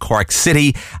of Cork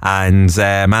City, and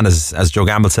man, as Joe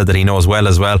Gamble said, that he knows well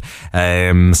as well.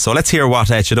 So let's hear what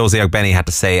Chidozie Ogbene had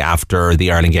to say after the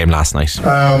Ireland game last night.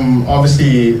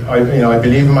 Obviously, I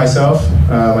believe in myself.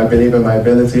 I believe in my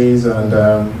abilities, and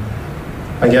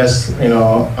I guess,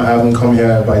 I haven't come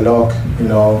here by luck.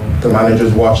 The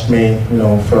manager's watched me,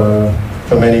 for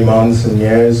many months and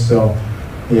years. So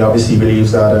he obviously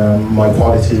believes that my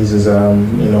qualities is,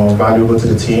 valuable to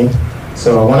the team.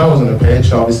 So when I was on the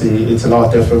pitch, obviously it's a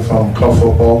lot different from club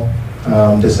football.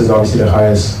 This is obviously the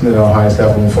highest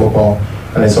level in football,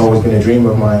 and it's always been a dream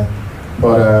of mine.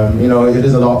 But it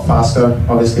is a lot faster.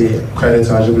 Obviously, credit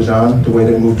to Azerbaijan, the way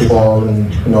they move the ball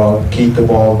and keep the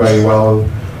ball very well.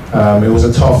 It was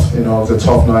a tough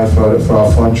night for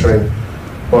our front three,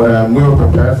 but we were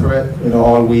prepared for it.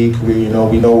 All week we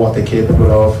know what they're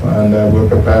capable of, and we were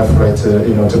prepared for it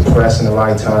to press in the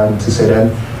right time to sit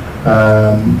in.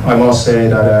 I must say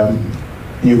that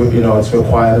it's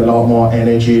required a lot more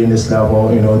energy in this level.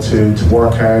 To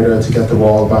work harder to get the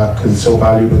ball back, because it's so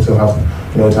valuable to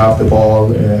have the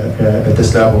ball at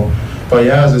this level. But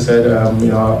yeah, as I said,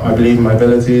 I believe in my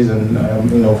abilities,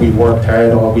 and we worked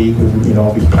hard all week.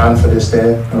 We've planned for this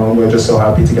day. We're just so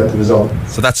happy to get the result.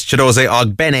 So that's Chidozie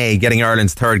Ogbene getting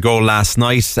Ireland's third goal last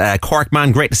night. Cork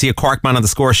man, great to see a Cork man on the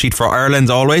score sheet for Ireland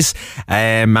always.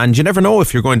 And you never know,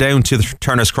 if you're going down to the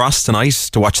Turner's Cross tonight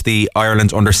to watch the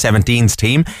Ireland under-17s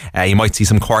team, you might see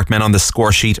some Cork men on the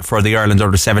score sheet for the Ireland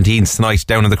under-17s tonight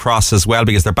down in the Cross as well,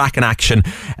 because they're back in action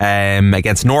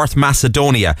against North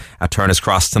Macedonia at Turner's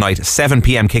Cross tonight. 7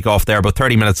 p.m. kickoff there, about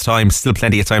 30 minutes time, still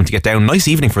plenty of time to get down. Nice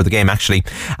evening for the game actually.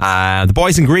 The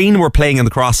boys in green were playing in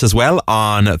the Cross as well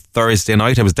on Thursday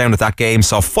night. I was down at that game,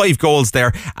 saw 5 goals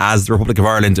there as the Republic of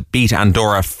Ireland beat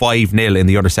Andorra 5-0 in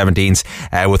the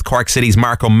under-17s, with Cork City's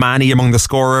Mark O'Mahony among the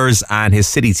scorers and his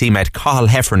City teammate Cathal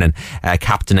Heffernan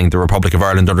captaining the Republic of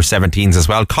Ireland under-17s as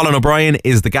well. Colin O'Brien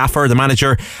is the gaffer, the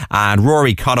manager, and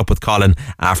Rory caught up with Colin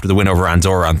after the win over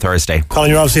Andorra on Thursday. Colin,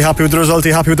 you're obviously happy with the result. Are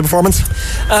you happy with the performance?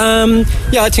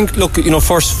 Yeah, I think, look,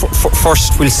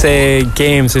 first we'll say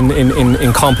games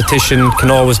in competition can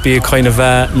always be a kind of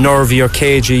nervy or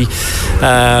cagey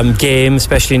game,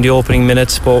 especially in the opening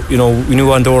minutes. But we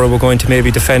knew Andorra were going to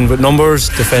maybe defend with numbers,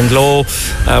 defend low.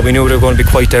 We knew they were going to be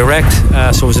quite direct,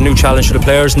 so it was a new challenge for the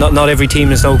players. Not every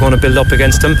team is now going to build up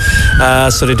against them,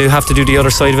 so they do have to do the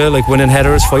other side of it, like winning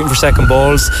headers, fighting for second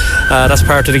balls. That's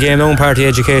part of the game now, and part of the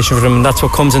education for them, and that's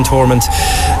what comes in tournament.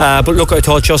 But look, I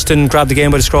thought Justin grabbed the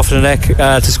game by the scruff of the neck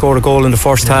to score a goal in the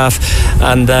first half,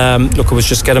 and look, it was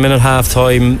just get him in at half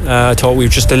time. I thought we were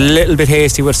just a little bit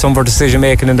hasty with some of our decision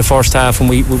making in the first half, and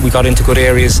we got into good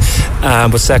areas,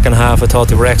 but second half I thought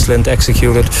they were excellent,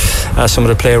 executed some of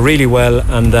the play really well,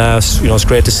 and it's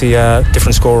great to see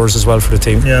different scorers as well for the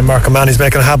team. Yeah, Mark O'Mahony's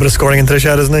making a habit of scoring into the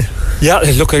shed, isn't he? Yeah,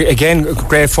 look, again,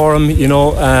 great for him.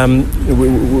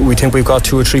 We think we've got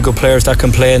 2 or 3 good players that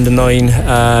can play in the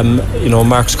 9.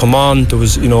 Mark's come on, there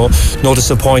was no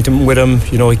disappointment with him.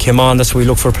 He came on, that's what we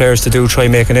look for players to do, try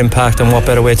and make an impact, and what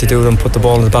better way to do than put the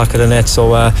ball in the back of the net.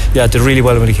 So did really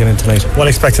well when he came in tonight. What are you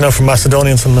expecting now from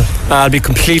Macedonians? It'll be a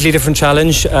completely different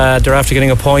challenge. They're after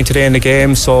getting a point today in the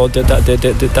game, so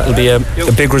that'll be a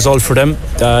big result for them.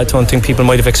 I don't think people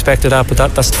might have expected that, but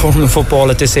that's tournament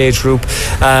football at this age group.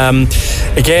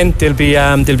 Again, they'll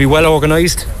be well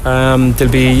organised.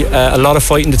 There'll be a lot of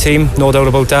fight in the team, no doubt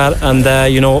about that, and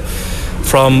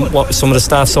from what some of the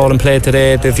staff saw them play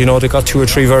today, they've got 2 or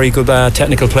 3 very good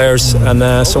technical players,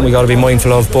 and something we got to be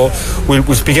mindful of. But we'll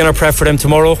begin our prep for them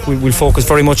tomorrow. We'll focus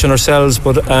very much on ourselves,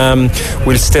 but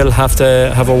we'll still have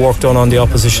to have our work done on the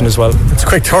opposition as well. It's a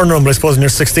quick turnaround, but I suppose in your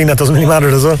 16 that doesn't really matter,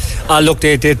 does it? Look,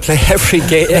 they did play every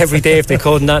day if they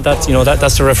could, and that's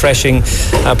the refreshing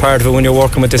part of it when you're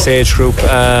working with this age group.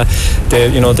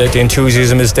 The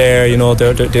enthusiasm is there.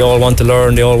 They all want to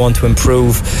learn, they all want to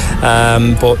improve.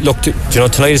 But look,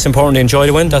 tonight it's important to enjoy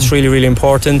the win. That's really, really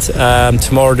important.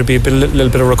 Tomorrow there'll be a little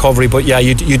bit of recovery, but yeah,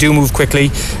 you do move quickly.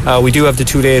 We do have the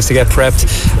 2 days to get prepped,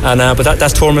 and but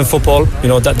that's tournament football.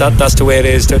 That's the way it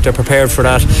is. They're prepared for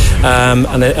that,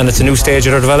 and it's a new stage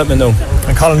of their development now.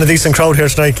 And Colin, a decent crowd here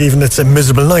tonight, even it's a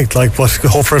miserable night. But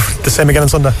hope for the same again on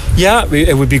Sunday. Yeah,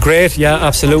 it would be great. Yeah,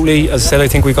 absolutely. As I said, I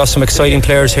think we've got some exciting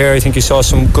players here. I think you saw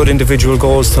some good individual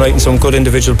goals tonight and some good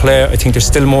individual play. I think there's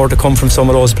still more to come from some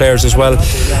of those players as well,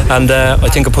 and I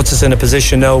think it puts us in a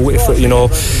position now, if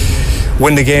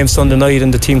win the game Sunday night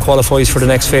and the team qualifies for the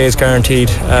next phase guaranteed.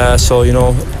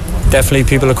 definitely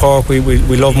people of Cork, we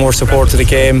love more support to the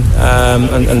game,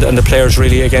 and the players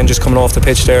really, again, just coming off the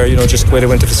pitch there, just the way they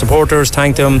went to the supporters,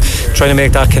 thanked them, trying to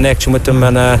make that connection with them,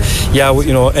 and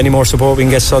any more support we can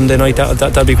get Sunday night,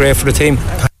 that'd be great for the team.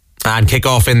 And kick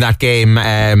off in that game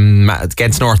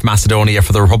against North Macedonia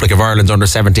for the Republic of Ireland's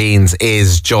under-17s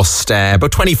is just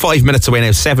about 25 minutes away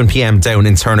now, 7 p.m. down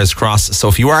in Turner's Cross. So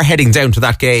if you are heading down to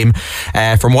that game,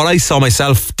 from what I saw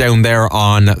myself down there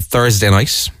on Thursday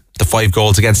night, the 5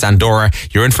 goals against Andorra,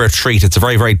 you're in for a treat. It's a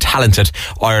very, very talented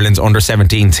Ireland's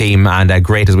under-17 team, and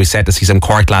great, as we said, to see some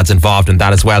Cork lads involved in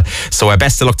that as well. So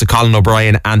best of luck to Colin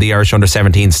O'Brien and the Irish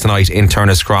under-17s tonight in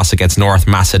Turner's Cross against North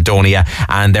Macedonia.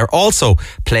 And they're also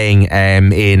playing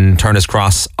in Turner's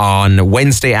Cross on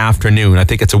Wednesday afternoon. I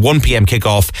think it's a 1 p.m.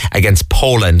 kickoff against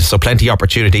Poland. So plenty of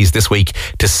opportunities this week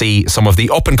to see some of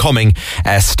the up-and-coming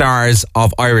stars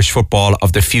of Irish football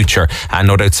of the future. And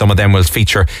no doubt some of them will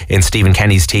feature in Stephen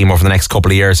Kenny's team over the next couple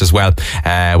of years as well,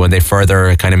 when they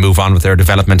further kind of move on with their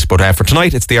development. But for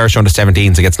tonight, it's the Irish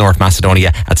under-17s against North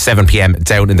Macedonia at 7 p.m.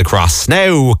 down in the Cross.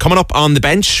 Now, coming up on the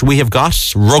bench, we have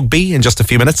got rugby in just a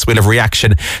few minutes. We'll have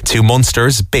reaction to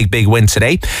Munster's big win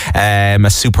today. A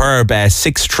superb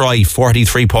 6-try,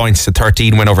 43 points to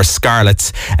 13 win over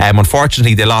Scarlets.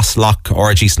 Unfortunately, they lost lock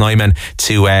RG Snyman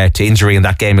to injury in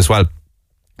that game as well.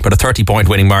 But a 30-point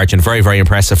winning margin, very, very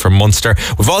impressive from Munster.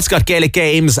 We've also got Gaelic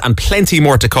games and plenty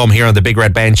more to come here on the Big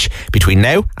Red Bench between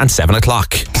now and 7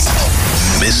 o'clock.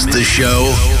 Missed the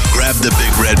show? Grab the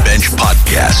Big Red Bench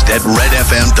podcast at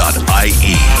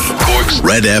redfm.ie. Cork's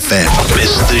Red FM.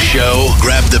 Missed the show?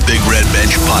 Grab the Big Red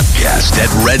Bench podcast at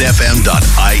redfm.ie.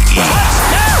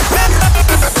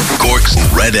 Cork's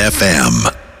Red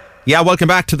FM. Yeah, welcome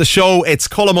back to the show. It's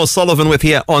Colm O'Sullivan with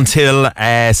you until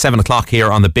 7 o'clock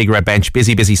here on the Big Red Bench.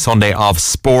 Busy Sunday of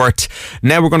sport.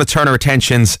 Now we're going to turn our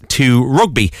attentions to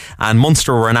rugby, and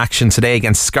Munster were in action today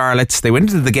against Scarlets. They went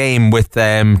into the game with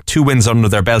 2 wins under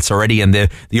their belts already in the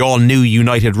all-new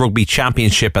United Rugby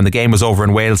Championship, and the game was over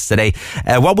in Wales today.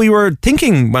 What we were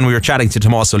thinking when we were chatting to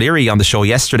Tomás O'Leary on the show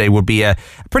yesterday would be a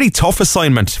pretty tough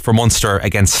assignment for Munster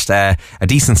against a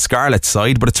decent Scarlets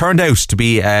side, but it turned out to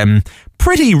be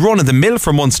pretty run-of-the-mill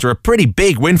for Munster. A pretty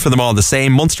big win for them all the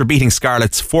same. Munster beating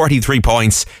Scarlets 43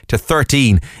 points to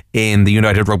 13 in the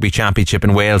United Rugby Championship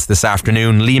in Wales this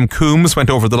afternoon. Liam Coombs went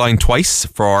over the line twice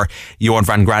for Johan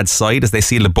van Grad's side as they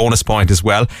sealed a bonus point as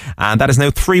well. And that is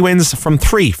now 3 wins from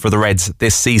 3 for the Reds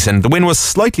this season. The win was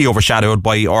slightly overshadowed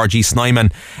by RG Snyman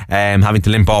having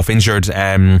to limp off injured.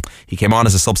 He came on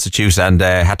as a substitute and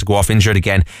had to go off injured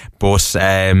again. But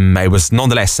it was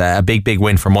nonetheless a big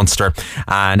win for Munster.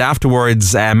 And afterwards,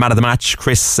 man of the match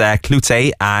Chris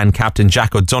Cloutey and captain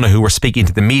Jack O'Donoghue were speaking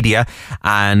to the media,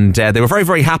 and they were very,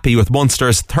 very happy with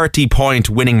Munster's 30-point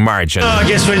winning margin. I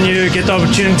guess when you get the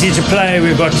opportunity to play,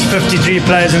 we've got 53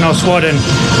 players in our squad, and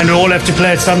we all have to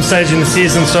play at some stage in the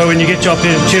season. So when you get your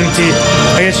opportunity,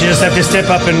 I guess you just have to step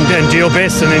up and do your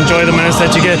best and enjoy the minutes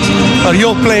that you get. Well,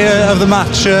 your player of the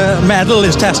match medal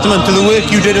is testament to the work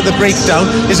you did at the breakdown.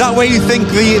 Is that where you think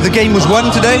the game was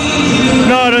won today?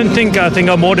 No, I don't think. I think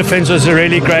our more defence was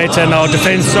really great, and our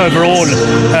defence overall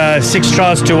 6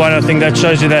 tries to 1. I think that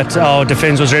shows you that our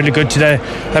defence was really good today.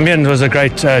 I mean, it was a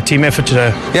great team effort today.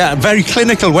 Yeah, very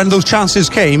clinical. When those chances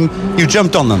came, you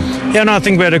jumped on them. Yeah, no, I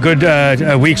think we had a good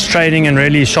week's training and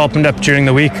really sharpened up during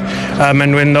the week,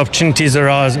 and when the opportunities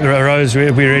arose,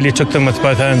 we really took them with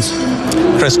both hands.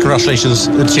 Chris, congratulations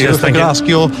to you. If I could ask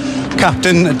your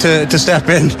captain to step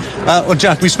in. Well,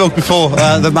 Jack, we spoke before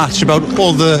the match about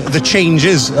all the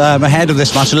changes ahead of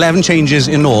this match, 11 changes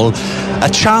in all. A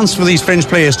chance for these fringe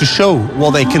players to show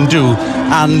what they can do,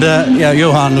 and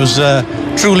Johan was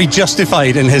truly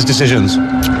justified in his decisions.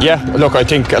 Yeah, look, I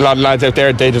think a lot of lads out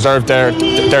there, they deserve their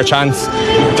chance.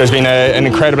 There's been an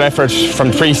incredible effort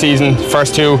from pre-season,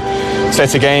 first 2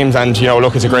 sets of games, and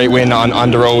look, it's a great win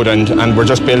on the road, and we're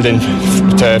just building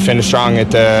to finish strong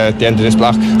at the end of this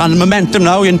block. And momentum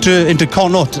now into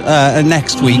Connaught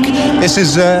next week. This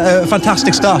is a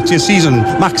fantastic start to your season.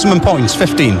 Maximum points,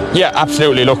 15. Yeah,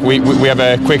 absolutely. Look, we have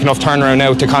a quick enough turnaround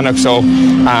now to Connaught, so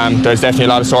there's definitely a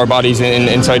lot of sore bodies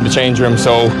inside the change room.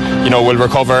 So we'll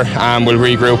recover, we'll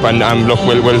regroup, and look,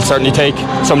 we'll certainly take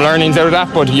some learnings out of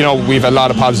that. But we've a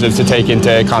lot of positives to take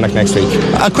into Connaught next week.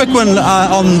 A quick one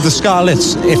on the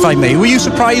Scarlets, if I may. Were you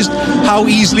surprised how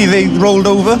easily they rolled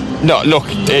over? No, look,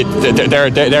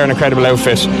 they're an incredible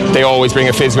outfit. They always bring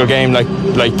a physical game.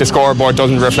 Like the scoreboard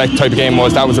doesn't reflect the type of game it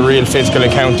was. That was a real physical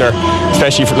encounter,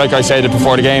 especially like I said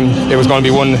before the game. It was going to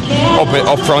be one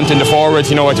up front in the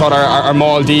forwards. I thought our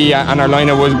Maul D and our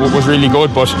lineup was really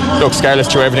good, but look,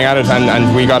 Scarlets threw everything at it,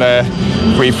 and we got a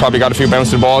we've probably got a few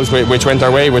bouncing balls which went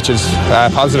our way, which is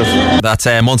positive. That's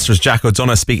Munster's Jack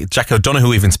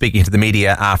O'Donoghue even speaking to the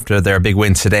media after their big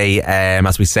win today.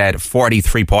 As we said,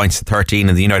 43 points to 13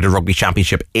 in the United Rugby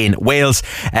Championship in Wales.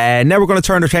 Now we're going to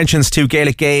turn our attentions to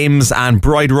Gaelic games and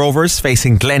Bride Rovers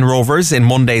facing Glen Rovers in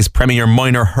Monday's Premier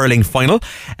Minor Hurling Final.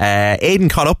 Aidan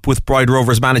caught up with Bride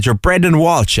Rovers manager Brendan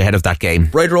Walsh ahead of that game.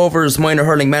 Bride Rovers Minor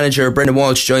Hurling manager Brendan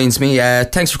Walsh joins me.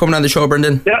 Thanks for coming on the show,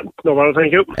 Brendan. Yeah, no problem,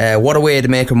 thank you. What a way to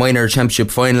make a minor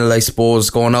championship final, I suppose,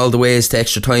 going all the ways to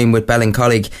extra time with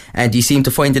Ballincollig, and you seem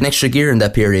to find an extra gear in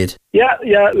that period. Yeah,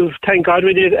 thank God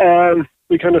we did.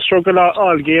 We kind of struggled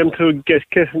all game to get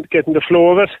in the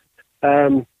flow of it.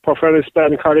 Portfellis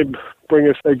Ballincollig bring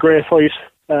us a great fight.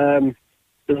 It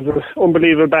was an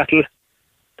unbelievable battle.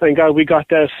 Thank God we got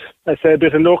that, I say, a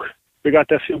bit of luck. We got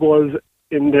that few goals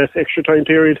in the extra time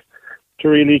period to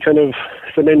really kind of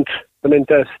cement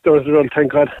that result,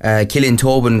 thank God. Killian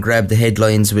Tobin grabbed the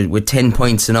headlines with 10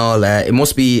 points and all. It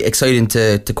must be exciting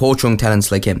to coach young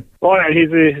talents like him. Oh yeah,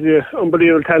 he's an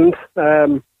unbelievable talent.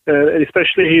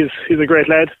 Especially he's a great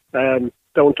lad.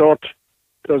 Down to earth,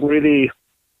 doesn't really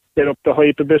get up the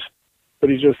hype a bit, but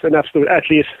he's just an absolute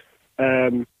athlete.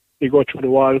 He go through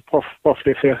the wall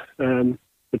perfectly fair.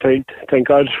 But thank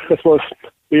God, I suppose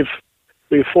we've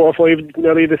 4 or 5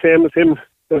 nearly the same as him.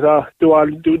 Do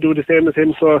the same as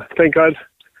him. So thank God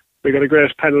we got a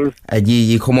great panel.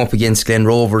 You come up against Glen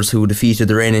Rovers, who defeated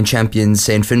the reigning champions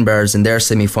St Finbarrs in their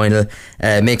semi-final.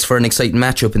 Makes for an exciting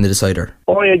matchup in the decider.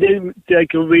 Oh yeah,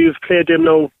 we've played them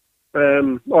now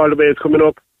all the way it's coming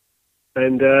up,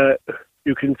 and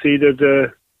you can see that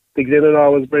the Glen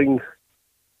always bring,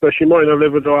 especially minor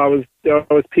level, they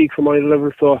always peak for minor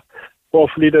level. So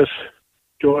hopefully that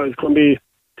it's going to be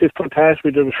tit for tat.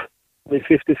 We do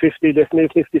 50-50,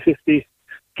 definitely 50-50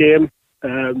 game.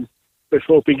 Let's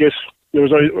hope we get the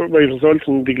right result,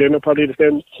 and the Glen are probably the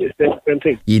same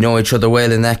thing. You know each other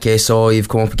well in that case, so you've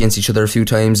come up against each other a few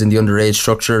times in the underage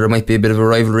structure. There might be a bit of a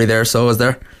rivalry there, so is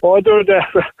there? Oh,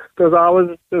 there's always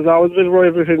a bit of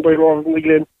rivalry between Bride Rovers and the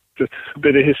Glen. Just a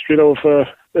bit of history now for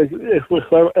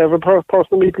every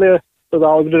person we play. There's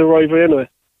always a bit of rivalry anyway.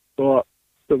 So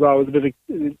there's always a bit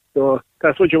of, so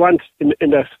that's what you want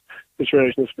in that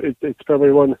situation. It's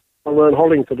probably one we're in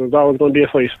hurling, so there's always going to be a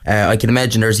fight. I can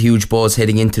imagine there's a huge buzz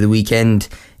heading into the weekend.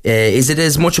 Is it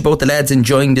as much about the lads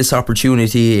enjoying this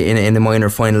opportunity in a minor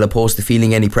final opposed to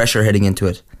feeling any pressure heading into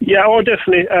it? Yeah,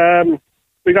 definitely.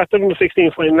 We got them in the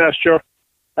 16th final last year.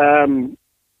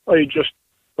 I just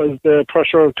was the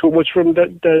pressure too much from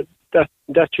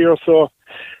that year. So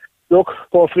look,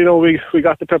 hopefully now we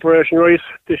got the preparation right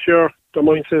this year. The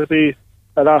mindset will be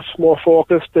a lot more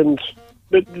focused and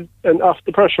off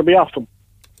the pressure be off them.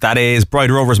 That is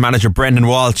Bride Rovers manager Brendan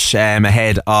Walsh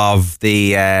ahead of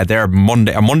their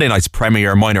Monday night's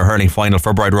Premier Minor Hurling Final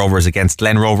for Bride Rovers against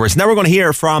Glen Rovers. Now we're going to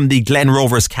hear from the Glen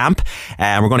Rovers camp.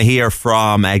 We're going to hear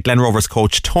from Glen Rovers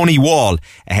coach Tony Wall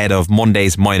ahead of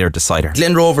Monday's minor decider.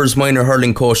 Glen Rovers minor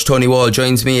hurling coach Tony Wall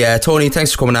joins me. Tony,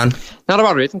 thanks for coming on. Not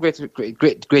about it. Great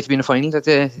to be in the final,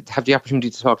 to have the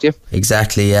opportunity to talk to you.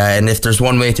 Exactly, and if there's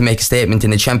one way to make a statement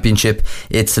in a championship,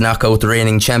 it's to knock out the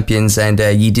reigning champions, and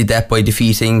you did that by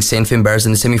defeating St Finbarrs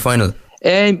in the semi-final.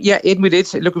 Yeah, Aidan, we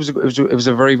did. Look, it was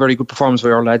a very, very good performance by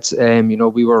our lads.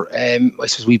 We were, I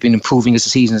suppose we've been improving as the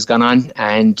season has gone on,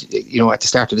 and at the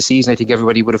start of the season, I think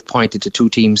everybody would have pointed to two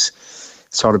teams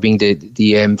sort of being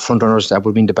the front runners. That would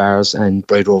have been the Bars and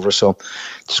Bride Rovers. So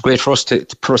it's great for us to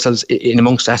put ourselves in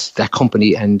amongst that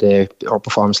company, and our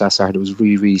performance last Saturday was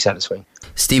really, really satisfying.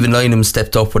 Stephen Lynham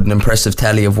stepped up with an impressive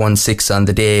tally of 1-6 on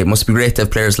the day. It must be great to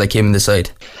have players like him in the side.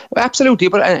 Absolutely,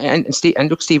 but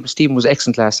Stephen was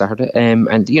excellent last Saturday.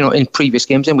 And in previous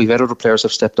games, then we've had other players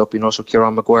have stepped up. So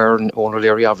Kieran Maguire and Owen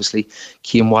O'Leary, obviously,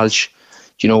 Cian Walsh.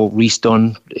 Reece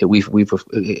Dunn. We've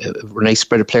a nice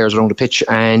spread of players around the pitch,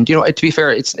 and to be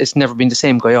fair, it's never been the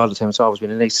same guy all the time. It's always been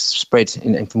a nice spread,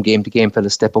 and from game to game,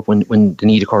 fellas step up when the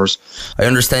need occurs. I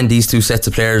understand these two sets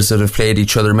of players that have played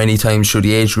each other many times through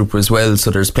the age group as well, so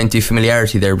there's plenty of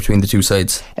familiarity there between the two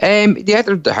sides. Yeah,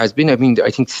 there has been. I mean, I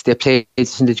think they played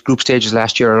in the group stages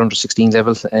last year at under 16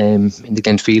 level in the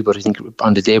Glenfield, but I think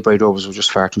on the day Bride Rovers were just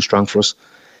far too strong for us.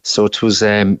 So it was,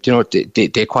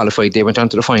 they qualified. They went on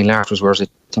to the final afterwards, whereas I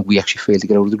think we actually failed to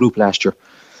get out of the group last year.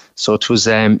 So it was,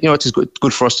 it is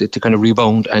good for us to kind of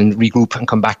rebound and regroup and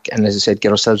come back, and as I said,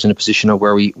 get ourselves in a position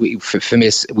where we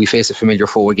face a familiar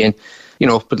foe again.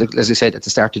 but as I said at the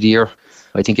start of the year,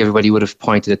 I think everybody would have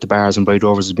pointed at the Bars and Bride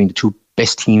Rovers as being the two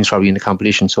best teams probably in the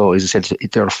competition. So as I said,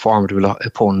 they're a formidable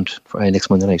opponent for next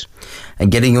Monday night.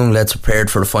 And getting young lads prepared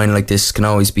for a final like this can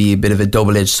always be a bit of a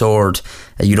double-edged sword.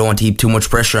 You don't want to heap too much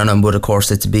pressure on them, but of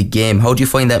course it's a big game. How do you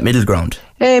find that middle ground?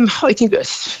 I think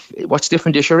what's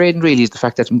different this year, Aidan, really is the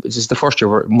fact that this is the first year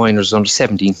where minors are under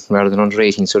 17 rather than under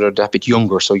 18, so they're that bit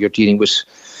younger. So you're dealing with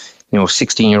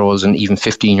 16-year-olds and even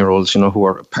 15-year-olds, who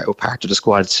are part of the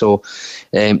squad. So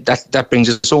that brings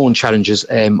its own challenges.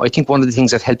 I think one of the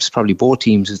things that helps probably both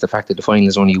teams is the fact that the final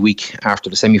is only a week after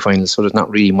the semi-finals, so there's not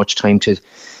really much time to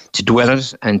dwell on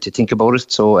it and to think about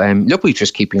it. So look, we're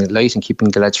just keeping it light and keeping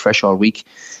the lads fresh all week.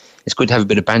 It's good to have a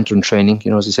bit of banter and training.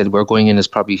 As I said, we're going in as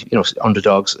probably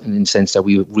underdogs in the sense that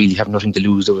we really have nothing to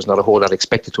lose. There was not a whole lot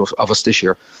expected of us this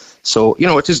year. So,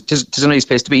 it is a nice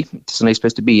place to be. It's a nice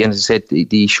place to be. And as I said,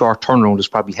 the short turnaround is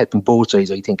probably helping both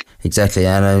sides, I think. Exactly.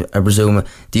 And I presume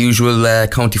the usual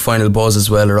county final buzz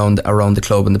as well around the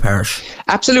club and the parish.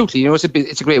 Absolutely.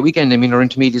 It's a great weekend. I mean, our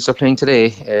intermediates are playing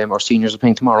today. Our seniors are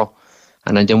playing tomorrow.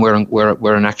 And then we're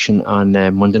in action on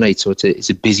Monday night. So it's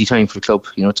a busy time for the club.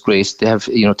 It's great to have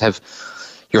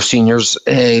your seniors,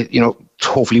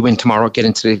 hopefully win tomorrow, get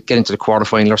into the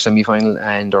quarter-final or semi-final,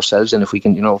 and ourselves. And if we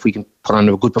can put on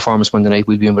a good performance Monday night,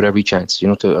 we'll be in with every chance,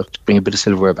 to bring a bit of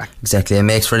silverware back. Exactly. It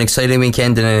makes for an exciting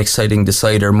weekend and an exciting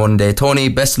decider Monday. Tony,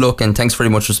 best of luck and thanks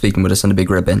very much for speaking with us on the Big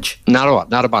Red Bench. Not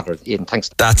a bother, Ian. Thanks.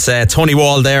 That's Tony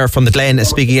Wall there from the Glen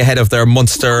speaking ahead of their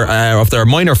Munster of their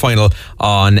minor final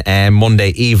on Monday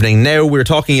evening. Now we're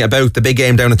talking about the big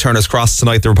game down at Turner's Cross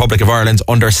tonight. The Republic of Ireland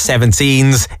under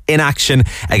 17s in action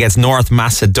against North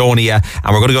Macedonia.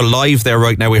 And we're going to go live there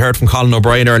right now. We heard from Colin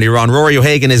O'Brien earlier on. Rory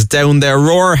O'Hagan is down there.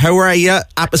 Roar, how are you?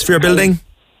 Atmosphere building?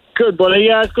 Good, buddy.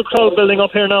 Yeah, it's good crowd building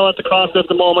up here now at the Cross at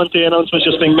the moment. The announcement's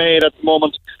just being made at the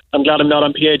moment. I'm glad I'm not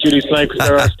on PA duty tonight because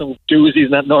there are some doozies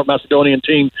in that North Macedonian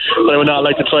team that I would not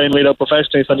like to try and read out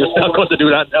professionally, so I'm just not going to do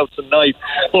that now tonight.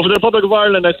 But for the Republic of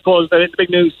Ireland, I suppose the big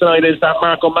news tonight is that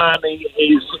Mark O'Mahony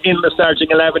is in the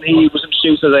starting 11. He was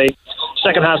introduced as a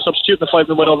second half substitute in the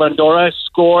 5-0 win over Andorra.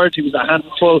 Scored, he was a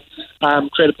handful,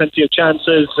 created plenty of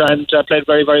chances and played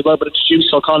very, very well, but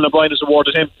introduced, so Colin O'Brien has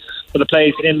awarded him for the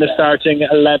place in the starting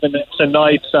 11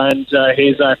 tonight, and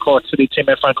his Cork City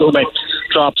teammate Frank Ume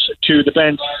drops to the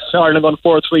bench. Ireland on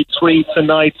 4-3-3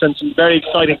 tonight, and some very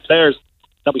exciting players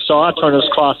that we saw at Turner's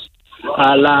Cross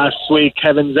last week.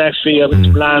 Kevin Zeffy of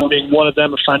Milan being one of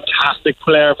them, a fantastic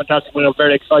player, fantastic winner,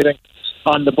 very exciting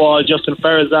on the ball. Justin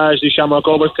Ferazaj, the Shamrock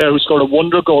Rovers player who scored a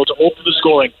wonder goal to open the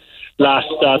scoring last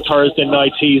Thursday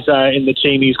night. He's in the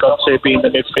team. He's going to be in the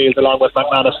midfield along with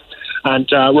McManus and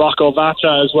Rocco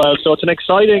Vata as well. So it's an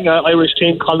exciting Irish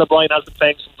team. Colin O'Brien has been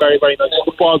playing some very, very nice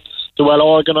football. They're well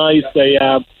organised. They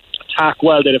attack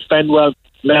well. They defend well.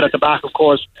 Led at the back, of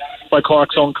course, by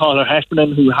Cork's own Conor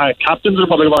Heffernan, who captains the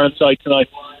Republic of Ireland side tonight.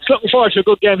 So looking forward to a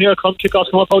good game here. Kickoff's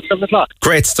come up about 7 o'clock.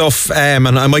 Great stuff, and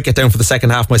I might get down for the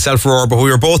second half myself, Roar, but we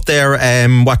were both there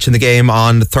watching the game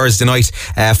on Thursday night.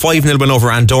 5-0 win over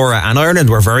Andorra, and Ireland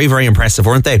were very, very impressive,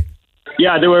 weren't they?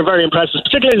 Yeah, they were very impressive,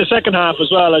 particularly in the second half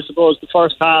as well. I suppose the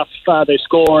first half they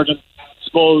scored, and I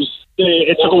suppose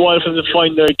it took a while for them to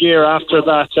find their gear after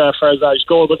that Ferazaj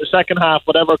goal, but the second half,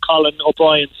 whatever Colin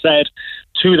O'Brien said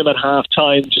to them at half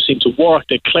time just seemed to work.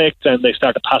 They clicked and they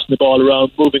started passing the ball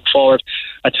around, moving forward,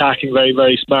 attacking very,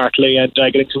 very smartly, and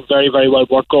getting some very, very well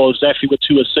worked goals. Zeffy with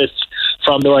 2 assists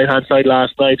from the right hand side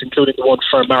last night, including the one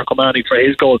for Mark O'Mahony for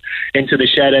his goal into the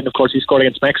shed, and of course he scored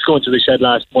against Mexico into the shed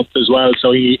last month as well,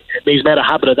 so he's made a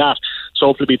habit of that. So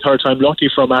hopefully it'll be third time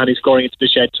lucky for O'Mahony scoring into the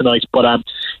shed tonight. But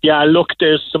yeah, look,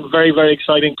 there's some very, very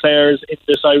exciting players in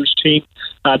this Irish team.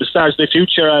 The stars of the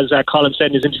future, as Colin said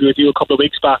in his interview with you a couple of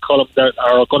weeks back, Colin,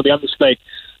 are going to be on display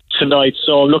tonight.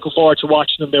 So I'm looking forward to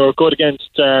watching them. They were good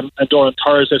against Andorra on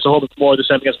Thursday, so hoping for more of the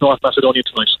same against North Macedonia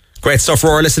tonight. Great stuff,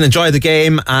 Roar. Listen, enjoy the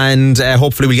game, and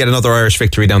hopefully we get another Irish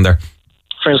victory down there.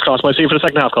 Fingers crossed. Might see you for the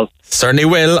second half, Colin. Certainly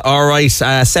will. All right,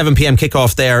 7pm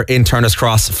kickoff there in Turner's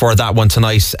Cross for that one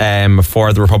tonight,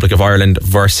 for the Republic of Ireland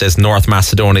versus North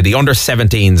Macedonia. The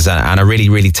under-17s, and a really,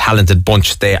 really talented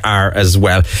bunch they are as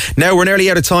well. Now, we're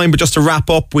nearly out of time, but just to wrap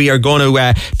up, we are going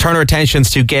to turn our attentions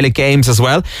to Gaelic games as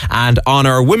well. And on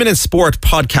our Women in Sport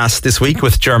podcast this week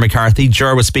with Ger McCarthy,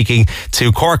 Ger was speaking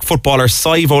to Cork footballer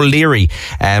Sive O'Leary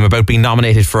about being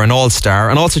nominated for an All-Star,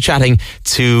 and also chatting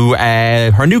to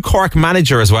her new Cork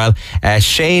manager as well,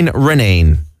 Shane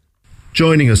Renane.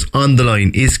 Joining us on the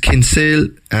line is Kinsale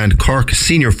and Cork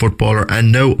senior footballer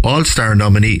and now All-Star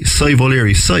nominee Sive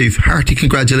O'Leary. Sive, hearty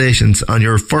congratulations on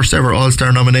your first ever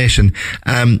All-Star nomination.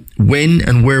 When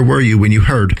and where were you when you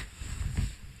heard?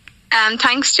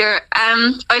 Thanks, Ger.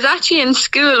 I was actually in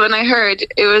school when I heard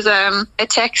it was a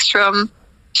text from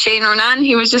Shane Ronan.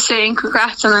 He was just saying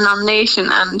congrats on the nomination,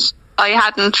 and I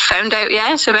hadn't found out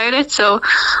yet about it, so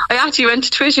I actually went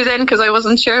to Twitter then because I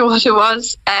wasn't sure what it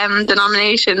was, the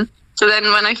nomination. So then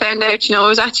when I found out, it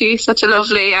was actually such a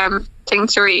lovely thing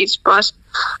to read. But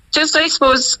just, I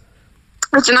suppose,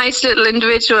 it's a nice little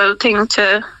individual thing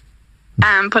to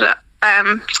put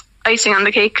icing on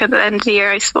the cake at the end of the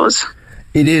year, I suppose.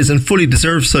 It is, and fully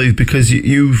deserved, Sive, because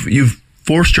you've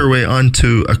forced your way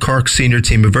onto a Cork senior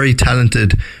team, a very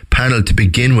talented panel to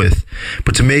begin with,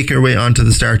 but to make your way onto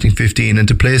the starting 15 and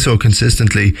to play so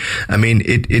consistently, I mean,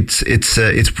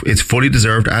 it's fully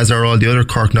deserved, as are all the other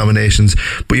Cork nominations.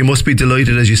 But you must be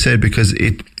delighted, as you said, because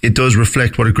it does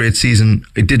reflect what a great season.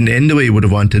 It didn't end the way you would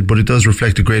have wanted, but it does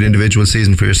reflect a great individual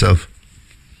season for yourself.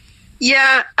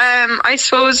 Yeah, I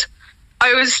suppose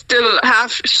I was still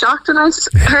half shocked when I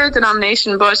heard the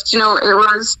nomination, but it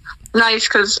was nice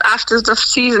because after the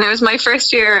season, it was my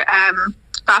first year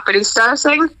properly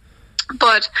starting,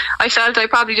 but I felt I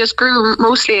probably just grew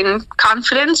mostly in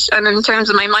confidence, and in terms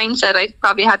of my mindset, I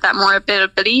probably had that more a bit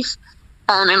of belief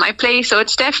in my play. So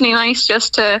it's definitely nice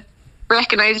just to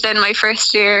recognise then my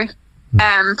first year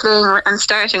playing and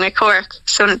starting at Cork.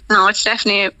 So no, it's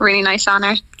definitely a really nice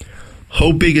honour.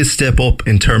 How big a step up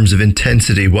in terms of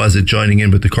intensity was it joining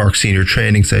in with the Cork senior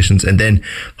training sessions, and then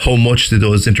how much did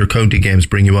those inter-county games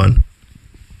bring you on?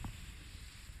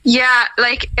 Yeah,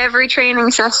 like every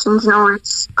training session,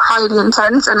 it's highly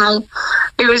intense, and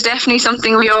it was definitely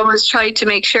something we always tried to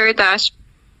make sure that,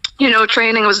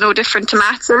 training was no different to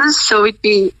matches. So we'd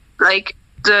be like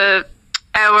the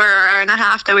hour and a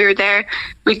half that we were there,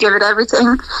 we'd give it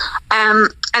everything. And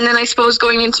then I suppose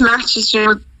going into matches,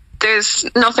 there's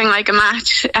nothing like a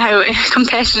match, how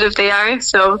competitive they are.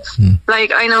 So,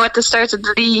 I know at the start of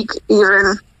the league,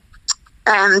 even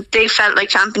they felt like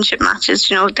championship matches.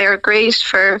 They're great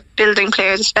for building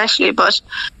players, especially. But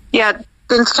yeah,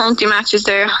 the inter-county matches,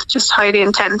 they're just highly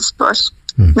intense. But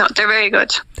no, they're very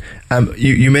good.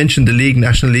 You mentioned the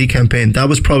National League campaign. That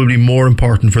was probably more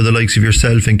important for the likes of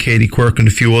yourself and Katie Quirk and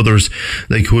a few others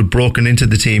who had broken into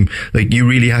the team. You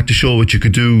really had to show what you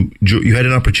could do. You had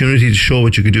an opportunity to show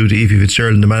what you could do to Evie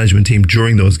Fitzgerald and the management team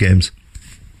during those games.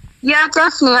 Yeah,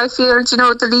 definitely. I feel,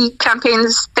 the league campaign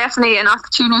is definitely an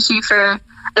opportunity for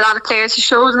a lot of players to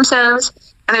show themselves,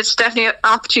 and it's definitely an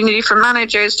opportunity for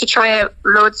managers to try out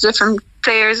loads of different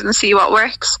players and see what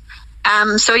works.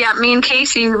 So yeah, me and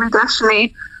Casey, we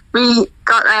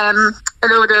got a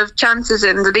load of chances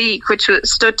in the league, which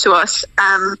stood to us.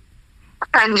 And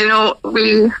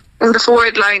we in the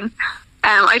forward line,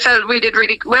 I felt we did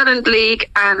really well in the league,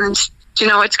 and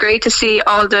it's great to see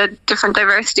all the different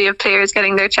diversity of players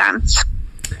getting their chance.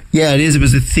 Yeah, it is. It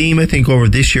was a theme, I think, over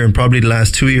this year and probably the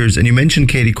last 2 years. And you mentioned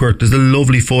Katie Quirk. There's a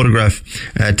lovely photograph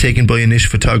taken by Anish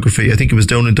Photography. I think it was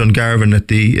down in Dungarvan at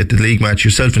the league match.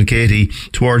 Yourself and Katie,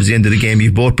 towards the end of the game,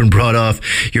 you've both been brought off.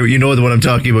 You know the one I'm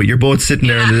talking about. You're both sitting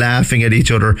there and laughing at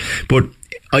each other. But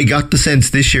I got the sense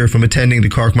this year from attending the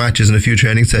Cork matches and a few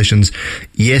training sessions,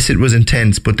 yes, it was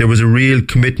intense, but there was a real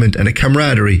commitment and a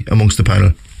camaraderie amongst the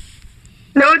panel.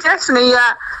 No, definitely,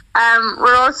 yeah.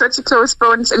 We're all such a close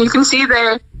bunch, and you can see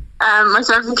there,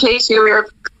 myself and Katie, we were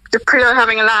pretty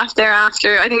having a laugh there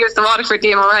after. I think it was the Waterford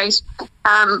game, all right.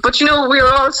 But we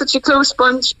were all such a close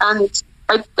bunch, and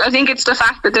I think it's the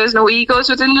fact that there's no egos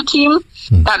within the team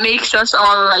that makes us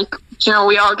all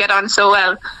we all get on so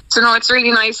well. So no, it's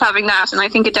really nice having that, and I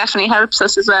think it definitely helps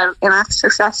us as well in our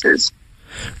successes.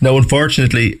 Now,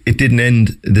 unfortunately, it didn't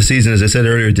end the season, as I said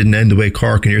earlier, it didn't end the way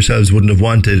Cork and yourselves wouldn't have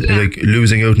wanted,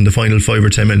 losing out in the final 5 or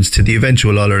 10 minutes to the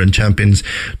eventual All Ireland champions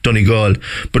Donegal.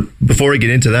 But before I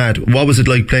get into that, what was it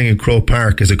like playing in Croke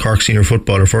Park as a Cork senior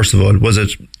footballer? First of all,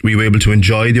 were you able to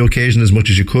enjoy the occasion as much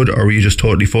as you could, or were you just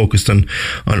totally focused on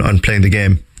playing the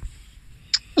game?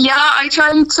 Yeah, I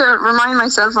try to remind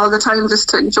myself all the time just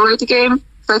to enjoy the game.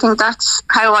 So I think that's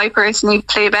how I personally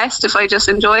play best, if I just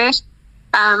enjoy it.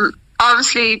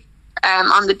 Obviously,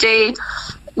 on the day,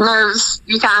 nerves,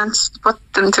 you can't put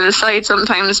them to the side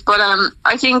sometimes. But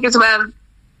I think as well,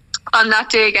 on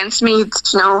that day against Meath,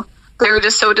 they were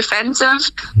just so defensive.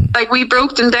 We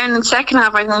broke them down in the second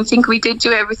half, and I think we did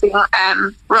do everything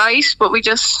right, but we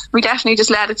definitely just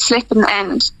let it slip in the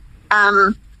end.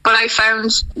 But I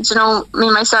found,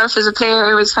 me myself as a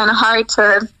player, it was kind of hard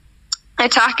to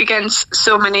attack against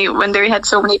so many when they had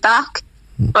so many back.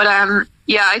 But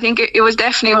yeah, I think it was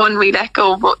definitely one we let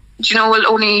go, but we'll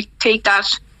only take that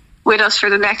with us for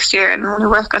the next year and we'll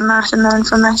work on that and learn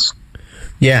from it.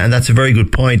 Yeah, and that's a very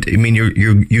good point. I mean,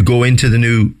 you go into the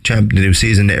new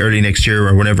season early next year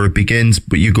or whenever it begins,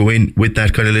 but you go in with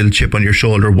that kind of little chip on your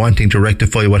shoulder, wanting to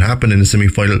rectify what happened in the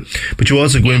semi-final. But you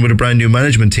also go in with a brand new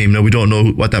management team. Now, we don't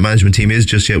know what that management team is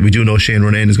just yet. We do know Shane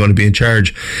Ronayne is going to be in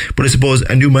charge. But I suppose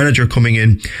a new manager coming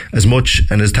in, as much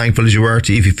and as thankful as you are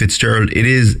to Aoife Fitzgerald, it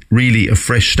is really a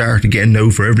fresh start again now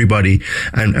for everybody,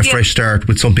 and a fresh start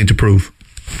with something to prove.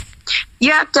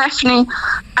 Yeah, definitely.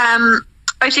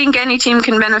 I think any team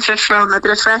can benefit from a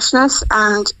bit of freshness,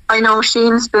 and I know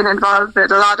Shane's been involved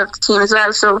with a lot of the team as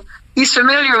well, so he's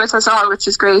familiar with us all, which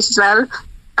is great as well.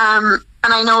 And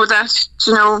I know that,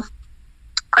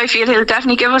 I feel he'll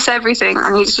definitely give us everything,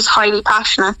 and he's just highly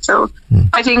passionate. So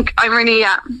I think I'm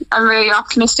very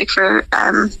optimistic for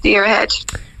the year ahead.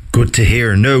 Good to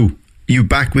hear. No. You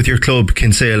back with your club,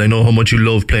 Kinsale. I know how much you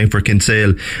love playing for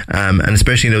Kinsale, and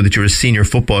especially now that you're a senior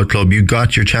football club. You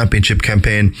got your championship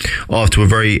campaign off to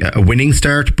a winning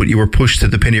start, but you were pushed to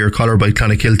the pin of your collar by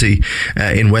Clonakilty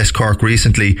in West Cork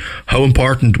recently. How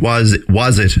important was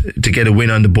it to get a win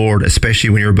on the board, especially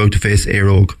when you're about to face Éire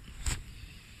Óg?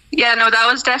 Yeah, no, that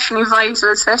was definitely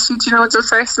vital, especially, the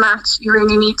first match. You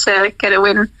really need to get a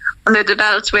win under the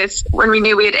belt with, when we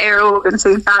knew we had Éire Óg and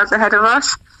St. Giles ahead of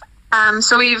us.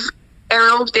 So we've Éire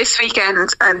Óg this weekend,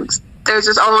 and there's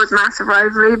just always massive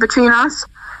rivalry between us.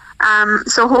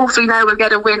 So hopefully now we'll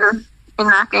get a win in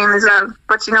that game as well.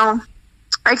 But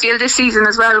I feel this season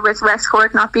as well, with West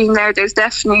Cork not being there, there's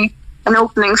definitely an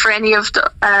opening for any of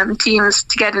the teams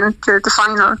to get into the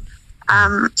final.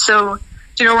 So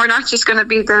we're not just going to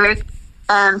be there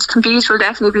to compete. We'll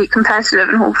definitely be competitive,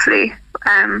 and hopefully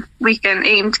we can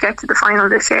aim to get to the final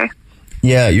this year.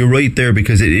 Yeah, you're right there,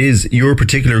 because it is your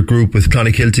particular group with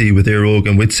Clonakilty, with Éire Óg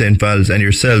and with St. Giles and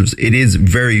yourselves. It is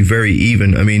very, very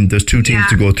even. I mean, there's two teams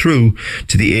to go through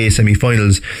to the A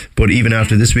semi-finals, but even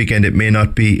after this weekend, it may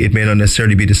not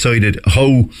necessarily be decided.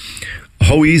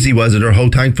 How easy was it, or how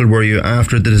thankful were you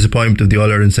after the disappointment of the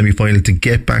All-Ireland semi-final to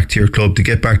get back to your club, to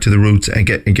get back to the roots and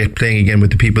get playing again with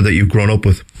the people that you've grown up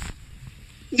with?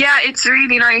 Yeah, it's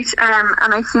really nice, and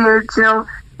I feel,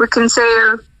 we can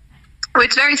say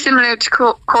it's very similar to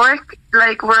Cork.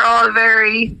 Like, we're all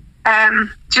very,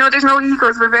 there's no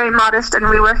egos. We're very modest and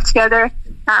we work together.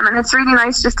 And it's really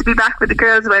nice just to be back with the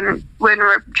girls when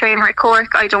we're training at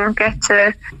Cork. I don't get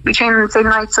to be training the same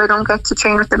night, so I don't get to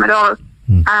train with them at all.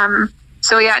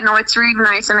 So yeah, no, it's really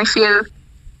nice, and I feel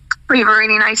we have a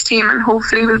really nice team, and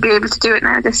hopefully we'll be able to do it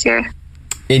now this year.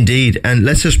 Indeed, and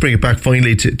let's just bring it back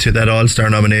finally to that All-Star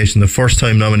nomination, the first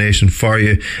time nomination for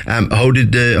you. How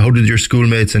did your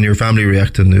schoolmates and your family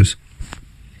react to the news?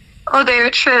 Oh, they were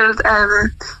thrilled.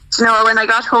 When I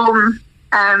got home,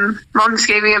 Mum just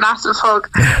gave me a massive hug,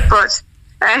 but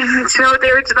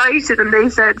they were delighted, and they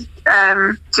said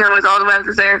it was all well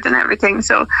deserved and everything.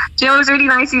 So it was really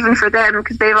nice even for them,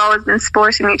 because they've always been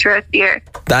supporting me throughout the year.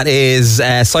 That is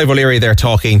Sive O'Leary there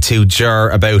talking to Ger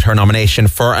about her nomination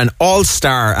for an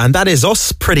All-Star, and that is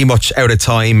us pretty much out of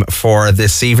time for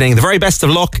this evening. The very best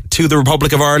of luck to the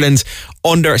Republic of Ireland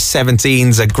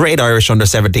under-17s. A great Irish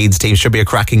under-17s team. Should be a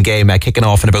cracking game, kicking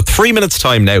off in about 3 minutes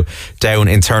time now down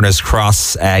in Turner's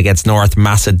Cross against North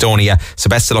Macedonia. So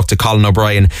best of luck to Colin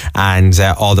O'Brien and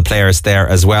all the players there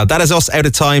as well. That is us out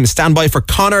of time. Stand by for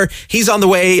Connor. He's on the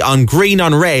way on Green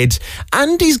on Red,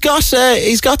 and he's got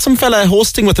some fella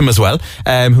hosting with him as well,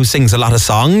 who sings a lot of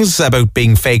songs about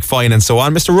being fake fine and so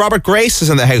on. Mr. Robert Grace is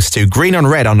in the house too. Green on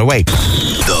Red on the way.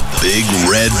 The Big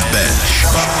Red Bench,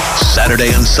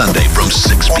 Saturday and Sunday from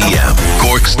 6 p.m.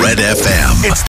 Cork's Red FM.